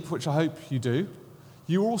sleep, which I hope you do,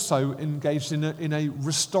 you're also engaged in a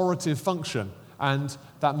restorative function. And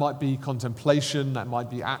that might be contemplation, that might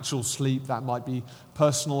be actual sleep, that might be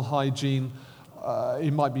personal hygiene,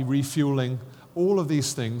 it might be refueling. All of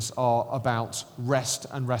these things are about rest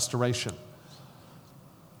and restoration.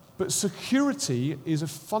 But security is a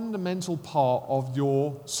fundamental part of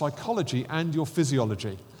your psychology and your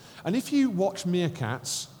physiology. And if you watch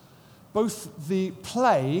meerkats, both the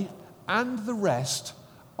play and the rest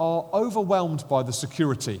are overwhelmed by the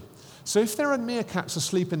security. So if there are meerkats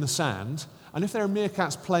asleep in the sand, and if there are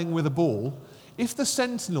meerkats playing with a ball, if the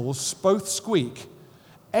sentinels both squeak,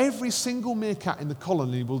 every single meerkat in the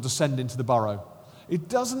colony will descend into the burrow. It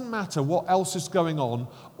doesn't matter what else is going on,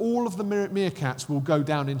 all of the meerkats will go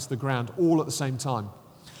down into the ground all at the same time.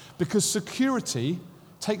 Because security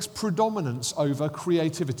takes predominance over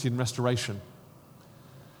creativity and restoration.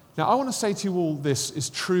 Now, I want to say to you all this is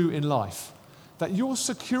true in life, that your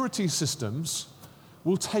security systems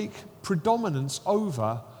will take predominance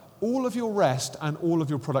over all of your rest and all of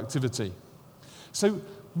your productivity. So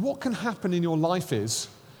what can happen in your life is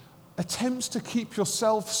attempts to keep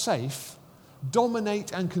yourself safe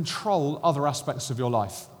dominate and control other aspects of your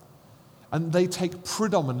life. And they take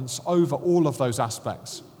predominance over all of those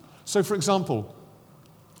aspects. So for example,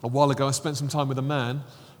 a while ago I spent some time with a man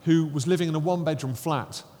who was living in a 1-bedroom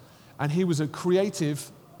flat, and he was a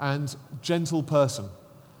creative and gentle person.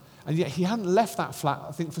 And yet he hadn't left that flat,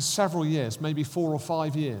 I think, for several years, maybe 4 or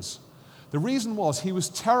 5 years. The reason was he was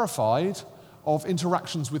terrified of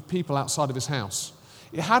interactions with people outside of his house.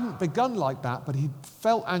 It hadn't begun like that, but he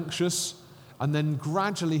felt anxious, and then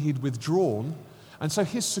gradually he'd withdrawn. And so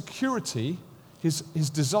his security, his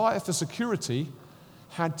desire for security,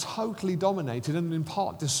 had totally dominated and in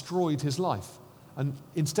part destroyed his life. And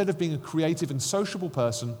instead of being a creative and sociable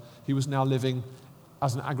person, he was now living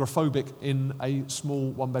as an agoraphobic in a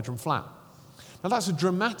small 1-bedroom flat. Now that's a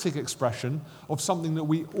dramatic expression of something that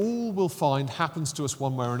we all will find happens to us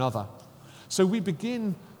one way or another. So we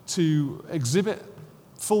begin to exhibit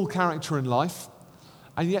full character in life,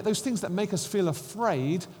 and yet those things that make us feel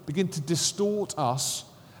afraid begin to distort us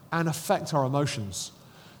and affect our emotions.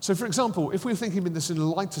 So for example, if we're thinking of this in a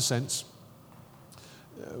lighter sense,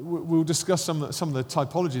 we'll discuss some of the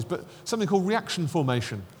typologies, but something called reaction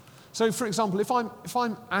formation. So for example, if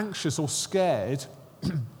I'm anxious or scared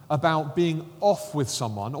about being off with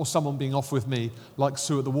someone or someone being off with me, like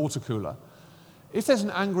Sue at the water cooler, if there's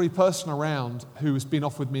an angry person around who has been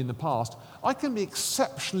off with me in the past, I can be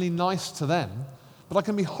exceptionally nice to them, but I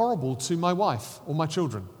can be horrible to my wife or my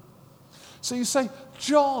children. So you say,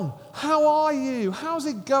 John, how are you? How's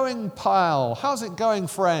it going, pal? How's it going,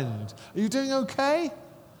 friend? Are you doing okay?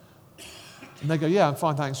 And they go, yeah, I'm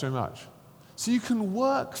fine, thanks very much. So you can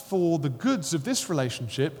work for the goods of this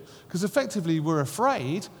relationship because effectively we're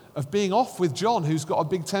afraid of being off with John, who's got a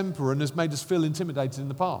big temper and has made us feel intimidated in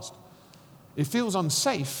the past. It feels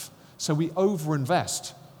unsafe, so we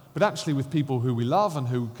overinvest. But actually with people who we love and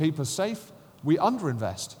who keep us safe, we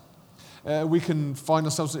underinvest. We can find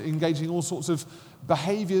ourselves engaging in all sorts of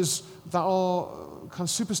behaviors that are kind of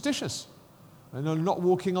superstitious. Not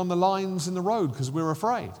walking on the lines in the road because we're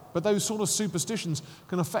afraid. But those sort of superstitions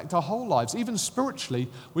can affect our whole lives. Even spiritually,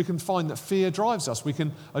 we can find that fear drives us. We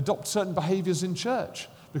can adopt certain behaviors in church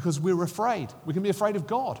because we're afraid. We can be afraid of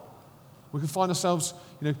God. We can find ourselves,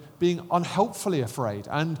 being unhelpfully afraid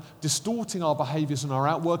and distorting our behaviors and our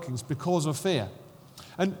outworkings because of fear.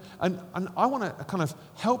 And I want to kind of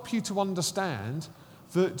help you to understand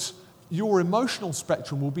that your emotional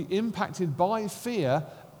spectrum will be impacted by fear,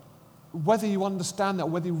 whether you understand that,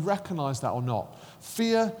 whether you recognize that or not.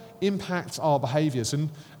 Fear impacts our behaviors. And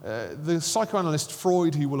the psychoanalyst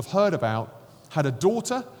Freud, who you will have heard about, had a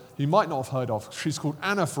daughter who you might not have heard of. She's called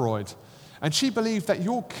Anna Freud. And she believed that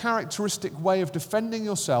your characteristic way of defending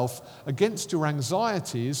yourself against your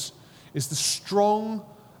anxieties is the strong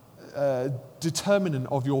determinant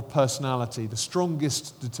of your personality, the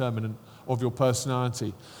strongest determinant of your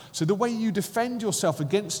personality. So the way you defend yourself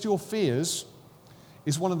against your fears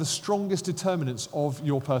is one of the strongest determinants of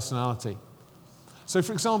your personality. So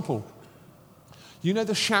for example, you know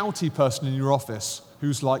the shouty person in your office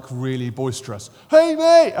who's like really boisterous. Hey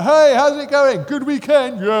mate, hey, how's it going? Good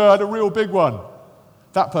weekend? Yeah, I had a real big one.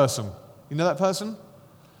 That person. You know that person?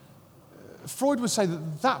 Freud would say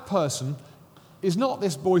that that person is not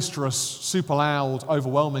this boisterous, super loud,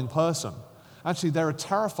 overwhelming person. Actually, they're a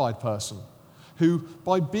terrified person who,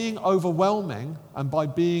 by being overwhelming and by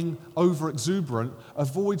being over-exuberant,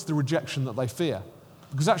 avoids the rejection that they fear.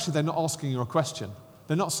 Because actually, they're not asking you a question.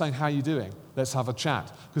 They're not saying, how are you doing? Let's have a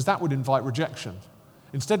chat. Because that would invite rejection.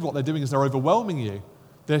 Instead, what they're doing is they're overwhelming you.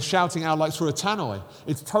 They're shouting out like through a tannoy.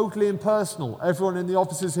 It's totally impersonal. Everyone in the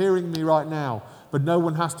office is hearing me right now, but no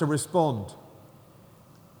one has to respond.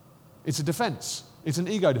 It's a defense. It's an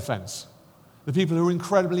ego defense. The people who are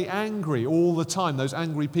incredibly angry all the time, those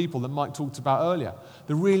angry people that Mike talked about earlier,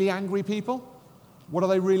 the really angry people, what are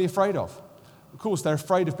they really afraid of? Of course, they're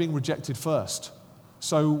afraid of being rejected first.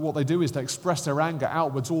 So what they do is they express their anger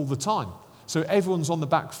outwards all the time. So everyone's on the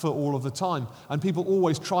back foot all of the time, and people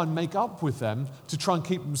always try and make up with them to try and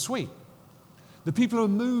keep them sweet. The people who are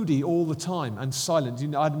moody all the time and silent, you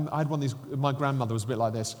know, I had one of these, my grandmother was a bit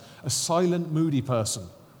like this, a silent, moody person.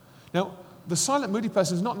 Now, the silent, moody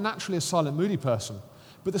person is not naturally a silent, moody person,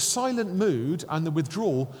 but the silent mood and the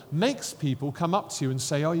withdrawal makes people come up to you and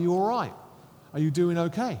say, are you all right? Are you doing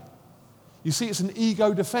okay? You see, it's an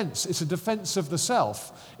ego defense. It's a defense of the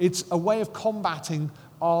self. It's a way of combating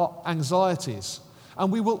our anxieties.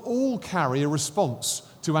 And we will all carry a response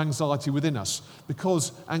to anxiety within us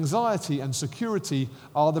because anxiety and security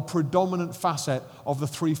are the predominant facet of the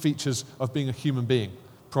three features of being a human being: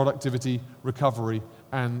 productivity, recovery,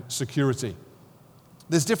 and security.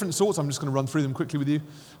 There's different sorts. I'm just going to run through them quickly with you.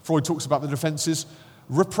 Freud talks about the defenses.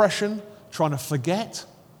 Repression, trying to forget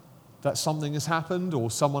that something has happened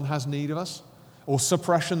or someone has need of us. Or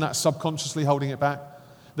suppression, that's subconsciously holding it back.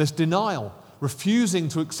 There's denial, refusing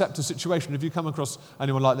to accept a situation. Have you come across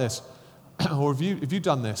anyone like this? Or have you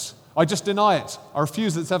done this? I just deny it. I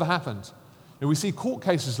refuse that it's ever happened. You know, we see court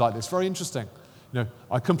cases like this, very interesting. You know,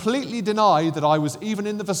 I completely deny that I was even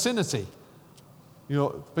in the vicinity. You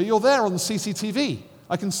know, but you're there on the CCTV.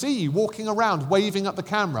 I can see you walking around, waving at the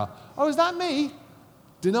camera. Oh, is that me?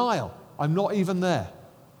 Denial. I'm not even there.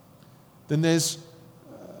 Then there's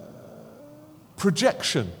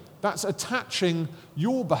projection. That's attaching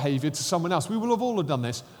your behavior to someone else. We will have all done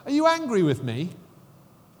this. Are you angry with me?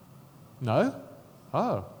 No?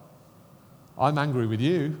 Oh. I'm angry with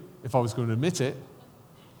you, if I was going to admit it.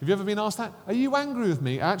 Have you ever been asked that? Are you angry with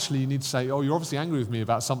me? Actually, you need to say, oh, you're obviously angry with me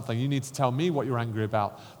about something. You need to tell me what you're angry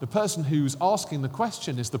about. The person who's asking the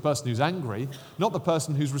question is the person who's angry, not the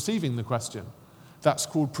person who's receiving the question. That's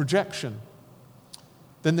called projection.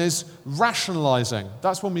 Then there's rationalizing.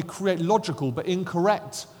 That's when we create logical but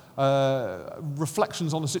incorrect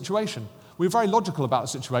reflections on a situation. We're very logical about a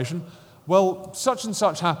situation. Well, such and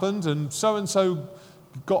such happened, and so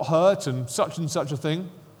got hurt, and such a thing.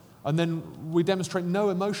 And then we demonstrate no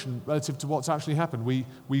emotion relative to what's actually happened. We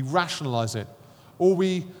rationalize it. Or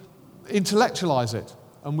we intellectualize it,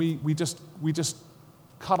 and we just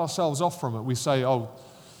cut ourselves off from it. We say, oh,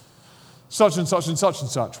 such and such and such and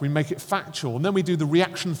such. We make it factual. And then we do the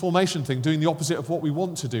reaction formation thing, doing the opposite of what we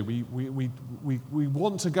want to do. We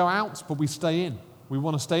want to go out, but we stay in. We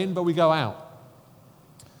want to stay in, but we go out.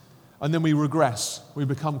 And then we regress. We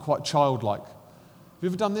become quite childlike. Have you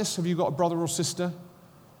ever done this? Have you got a brother or sister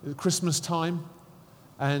at Christmas time?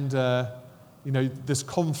 And, there's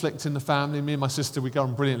conflict in the family. Me and my sister, we get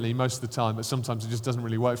on brilliantly most of the time, but sometimes it just doesn't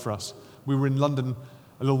really work for us. We were in London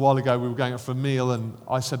a little while ago. We were going out for a meal, and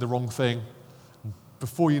I said the wrong thing.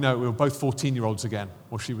 Before you know it, we were both 14-year-olds again.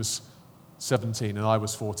 Well, she was 17 and I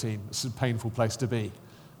was 14. It's a painful place to be.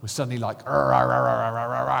 We're suddenly like, rah, rah, rah, rah, rah,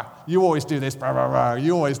 rah, rah. You always do this, rah, rah, rah.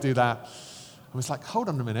 You always do that. I was like, hold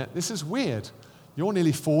on a minute, this is weird. You're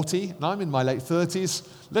nearly 40 and I'm in my late 30s.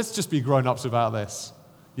 Let's just be grown-ups about this.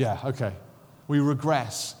 Yeah, okay. We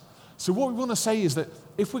regress. So what we want to say is that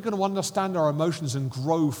if we're going to understand our emotions and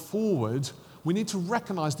grow forward, we need to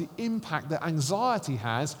recognize the impact that anxiety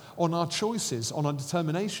has on our choices, on our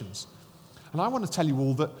determinations. And I want to tell you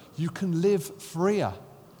all that you can live freer.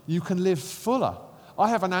 You can live fuller. I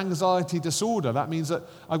have an anxiety disorder. That means that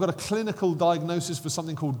I've got a clinical diagnosis for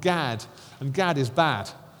something called GAD, and GAD is bad.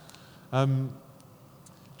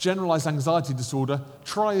 Generalized anxiety disorder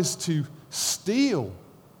tries to steal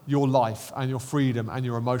your life and your freedom and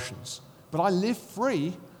your emotions. But I live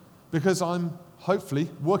free because I'm hopefully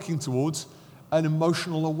working towards an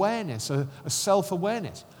emotional awareness, a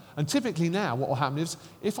self-awareness. And typically now what will happen is,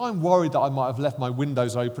 if I'm worried that I might have left my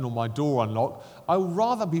windows open or my door unlocked, I would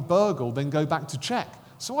rather be burgled than go back to check.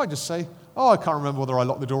 So I just say, I can't remember whether I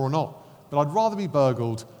locked the door or not. But I'd rather be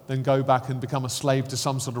burgled than go back and become a slave to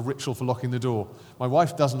some sort of ritual for locking the door. My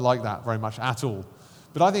wife doesn't like that very much at all.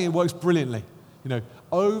 But I think it works brilliantly.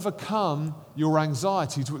 Overcome your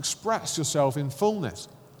anxiety to express yourself in fullness.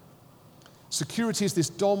 Security is this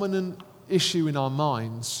dominant issue in our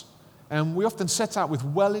minds, and we often set out with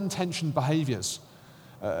well-intentioned behaviors,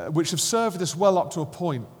 which have served us well up to a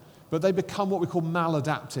point, but they become what we call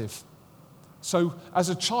maladaptive. So as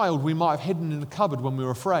a child, we might have hidden in a cupboard when we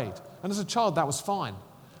were afraid. And as a child, that was fine.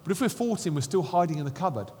 But if we're 14, we're still hiding in the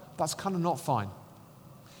cupboard. That's kind of not fine.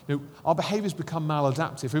 Our behaviors become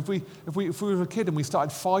maladaptive. If we were a kid and we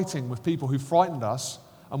started fighting with people who frightened us,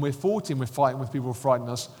 and we're 14, we're fighting with people who frighten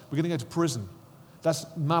us, we're going to go to prison. That's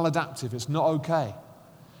maladaptive. It's not okay.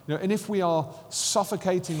 And if we are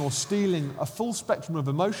suffocating or stealing a full spectrum of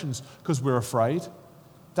emotions because we're afraid,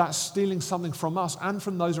 that's stealing something from us and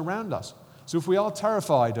from those around us. So if we are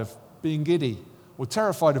terrified of being giddy, or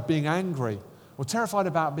terrified of being angry, or terrified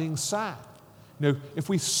about being sad, if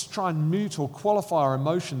we try and mute or qualify our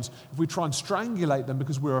emotions, if we try and strangulate them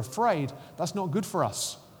because we're afraid, that's not good for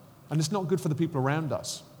us. And it's not good for the people around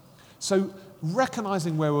us. So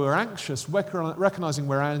recognizing where we're anxious, recognizing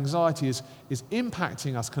where anxiety is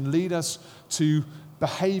impacting us, can lead us to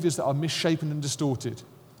behaviors that are misshapen and distorted.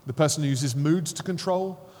 The person who uses moods to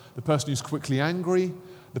control, the person who's quickly angry,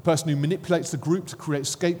 the person who manipulates the group to create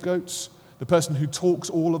scapegoats, the person who talks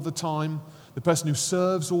all of the time, the person who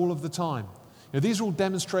serves all of the time. These are all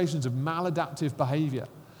demonstrations of maladaptive behavior.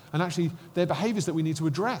 And actually, they're behaviors that we need to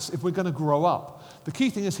address if we're going to grow up. The key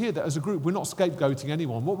thing is here that as a group, we're not scapegoating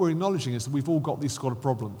anyone. What we're acknowledging is that we've all got these sort of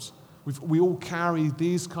problems. We all carry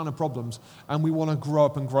these kind of problems, and we want to grow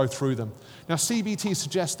up and grow through them. Now, CBT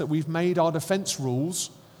suggests that we've made our defense rules,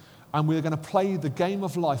 and we're going to play the game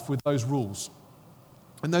of life with those rules.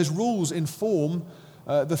 And those rules inform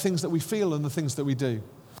the things that we feel and the things that we do.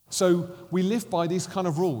 So we live by these kind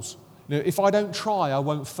of rules. If I don't try, I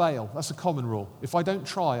won't fail. That's a common rule. If I don't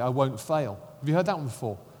try, I won't fail. Have you heard that one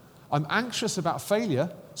before? I'm anxious about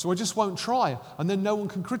failure, so I just won't try, and then no one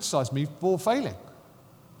can criticize me for failing.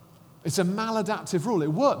 It's a maladaptive rule.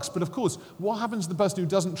 It works, but of course, what happens to the person who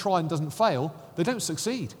doesn't try and doesn't fail? They don't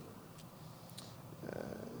succeed.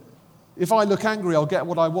 If I look angry, I'll get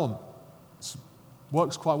what I want. It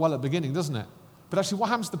works quite well at the beginning, doesn't it? But actually, what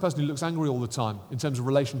happens to the person who looks angry all the time in terms of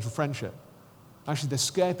relations or friendship? Actually, they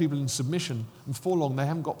scare people into submission, and before long, they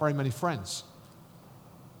haven't got very many friends.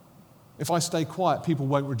 If I stay quiet, people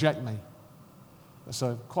won't reject me. That's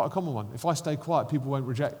quite a common one. If I stay quiet, people won't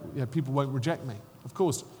reject me. Of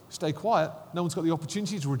course, stay quiet, no one's got the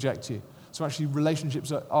opportunity to reject you. So actually,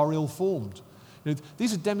 relationships are ill-formed.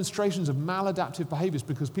 These are demonstrations of maladaptive behaviors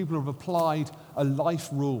because people have applied a life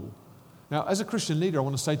rule. Now, as a Christian leader, I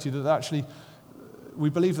want to say to you that actually we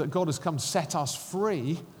believe that God has come to set us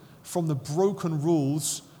free from the broken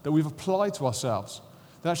rules that we've applied to ourselves.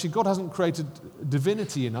 That actually God hasn't created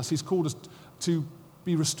divinity in us. He's called us to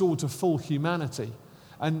be restored to full humanity.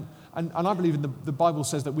 And I believe in the Bible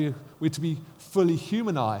says that we're to be fully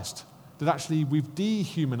humanized, that actually we've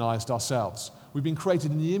dehumanized ourselves. We've been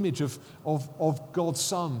created in the image of God's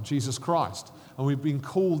Son, Jesus Christ, and we've been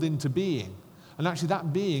called into being. And actually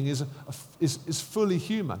that being is fully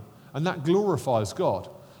human, and that glorifies God.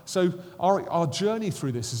 So our journey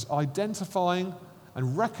through this is identifying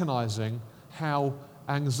and recognizing how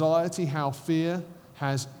anxiety, how fear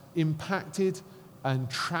has impacted and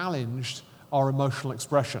challenged our emotional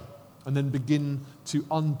expression, and then begin to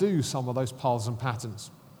undo some of those paths and patterns.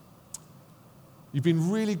 You've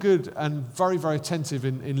been really good and very, very attentive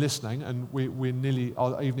in listening, and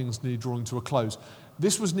our evening's nearly drawing to a close.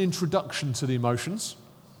 This was an introduction to the emotions,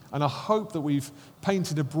 and I hope that we've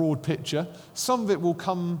painted a broad picture. Some of it will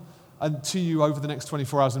come to you over the next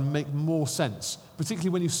 24 hours and make more sense, particularly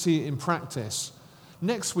when you see it in practice.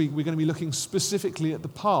 Next week, we're going to be looking specifically at the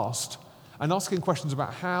past and asking questions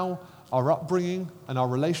about how our upbringing and our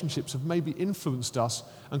relationships have maybe influenced us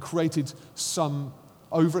and created some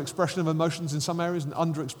overexpression of emotions in some areas and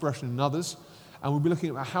underexpression in others. And we'll be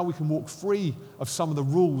looking at how we can walk free of some of the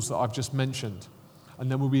rules that I've just mentioned.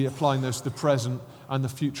 And then we'll be applying those to the present and the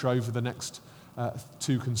future over the next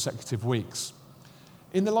 2 consecutive weeks.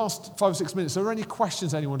 In the last 5 or 6 minutes, are there any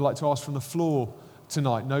questions anyone would like to ask from the floor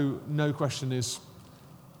tonight? No question is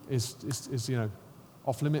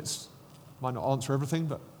off limits. Might not answer everything,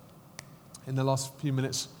 but in the last few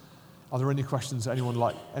minutes, are there any questions that anyone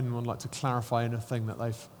like to clarify anything that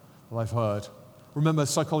they've heard? remember,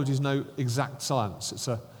 psychology is no exact science. It's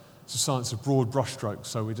a science of broad brushstrokes,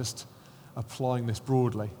 so we're just applying this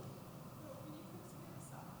broadly.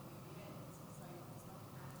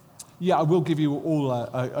 Yeah, I will give you all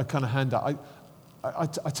a kind of handout.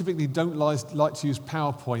 I typically don't like to use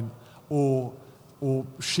PowerPoint or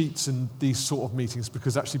sheets in these sort of meetings,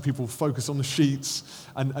 because actually people focus on the sheets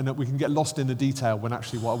and we can get lost in the detail, when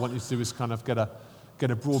actually what I want you to do is kind of get a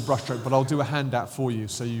broad brushstroke. But I'll do a handout for you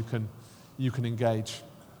so you can engage.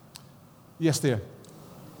 Yes, Theo?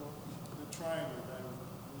 The triangle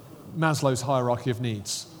there. Maslow's hierarchy of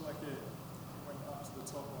needs. Like it went up to the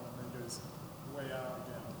top one and then goes way out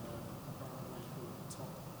again. I can't remember what you call it, the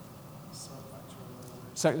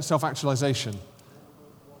top Self-actualization.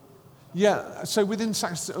 Yeah, so within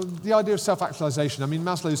the idea of self-actualization, I mean,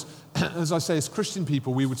 Maslow's, as I say, as Christian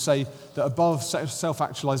people, we would say that above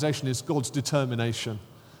self-actualization is God's determination,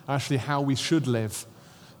 actually how we should live.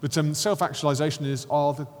 But self-actualization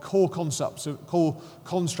are the core concepts, core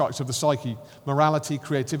constructs of the psyche: morality,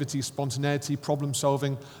 creativity, spontaneity,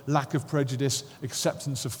 problem-solving, lack of prejudice,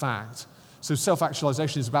 acceptance of fact. So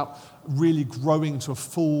self-actualization is about really growing to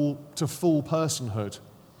full personhood.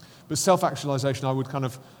 But self-actualization, I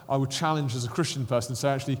would challenge as a Christian person, say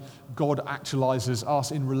actually God actualizes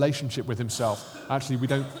us in relationship with himself. Actually, we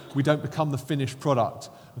don't become the finished product.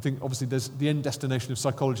 I think obviously the end destination of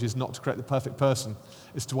psychology is not to create the perfect person,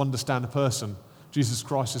 it's to understand a person. Jesus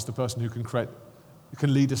Christ is the person who can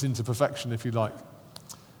lead us into perfection, if you like.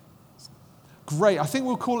 Great, I think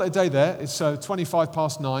we'll call it a day there. It's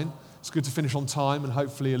 9:25. It's good to finish on time and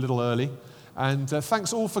hopefully a little early. And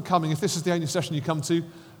thanks all for coming. If this is the only session you come to,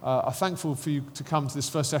 I'm thankful for you to come to this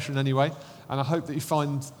first session anyway, and I hope that you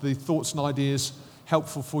find the thoughts and ideas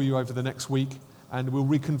helpful for you over the next week, and we'll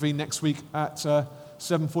reconvene next week at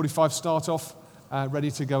 7:45 start off, ready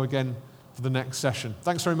to go again for the next session.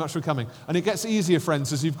 Thanks very much for coming. And it gets easier,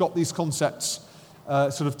 friends, as you've got these concepts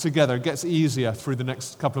sort of together. It gets easier through the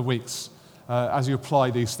next couple of weeks as you apply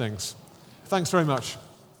these things. Thanks very much.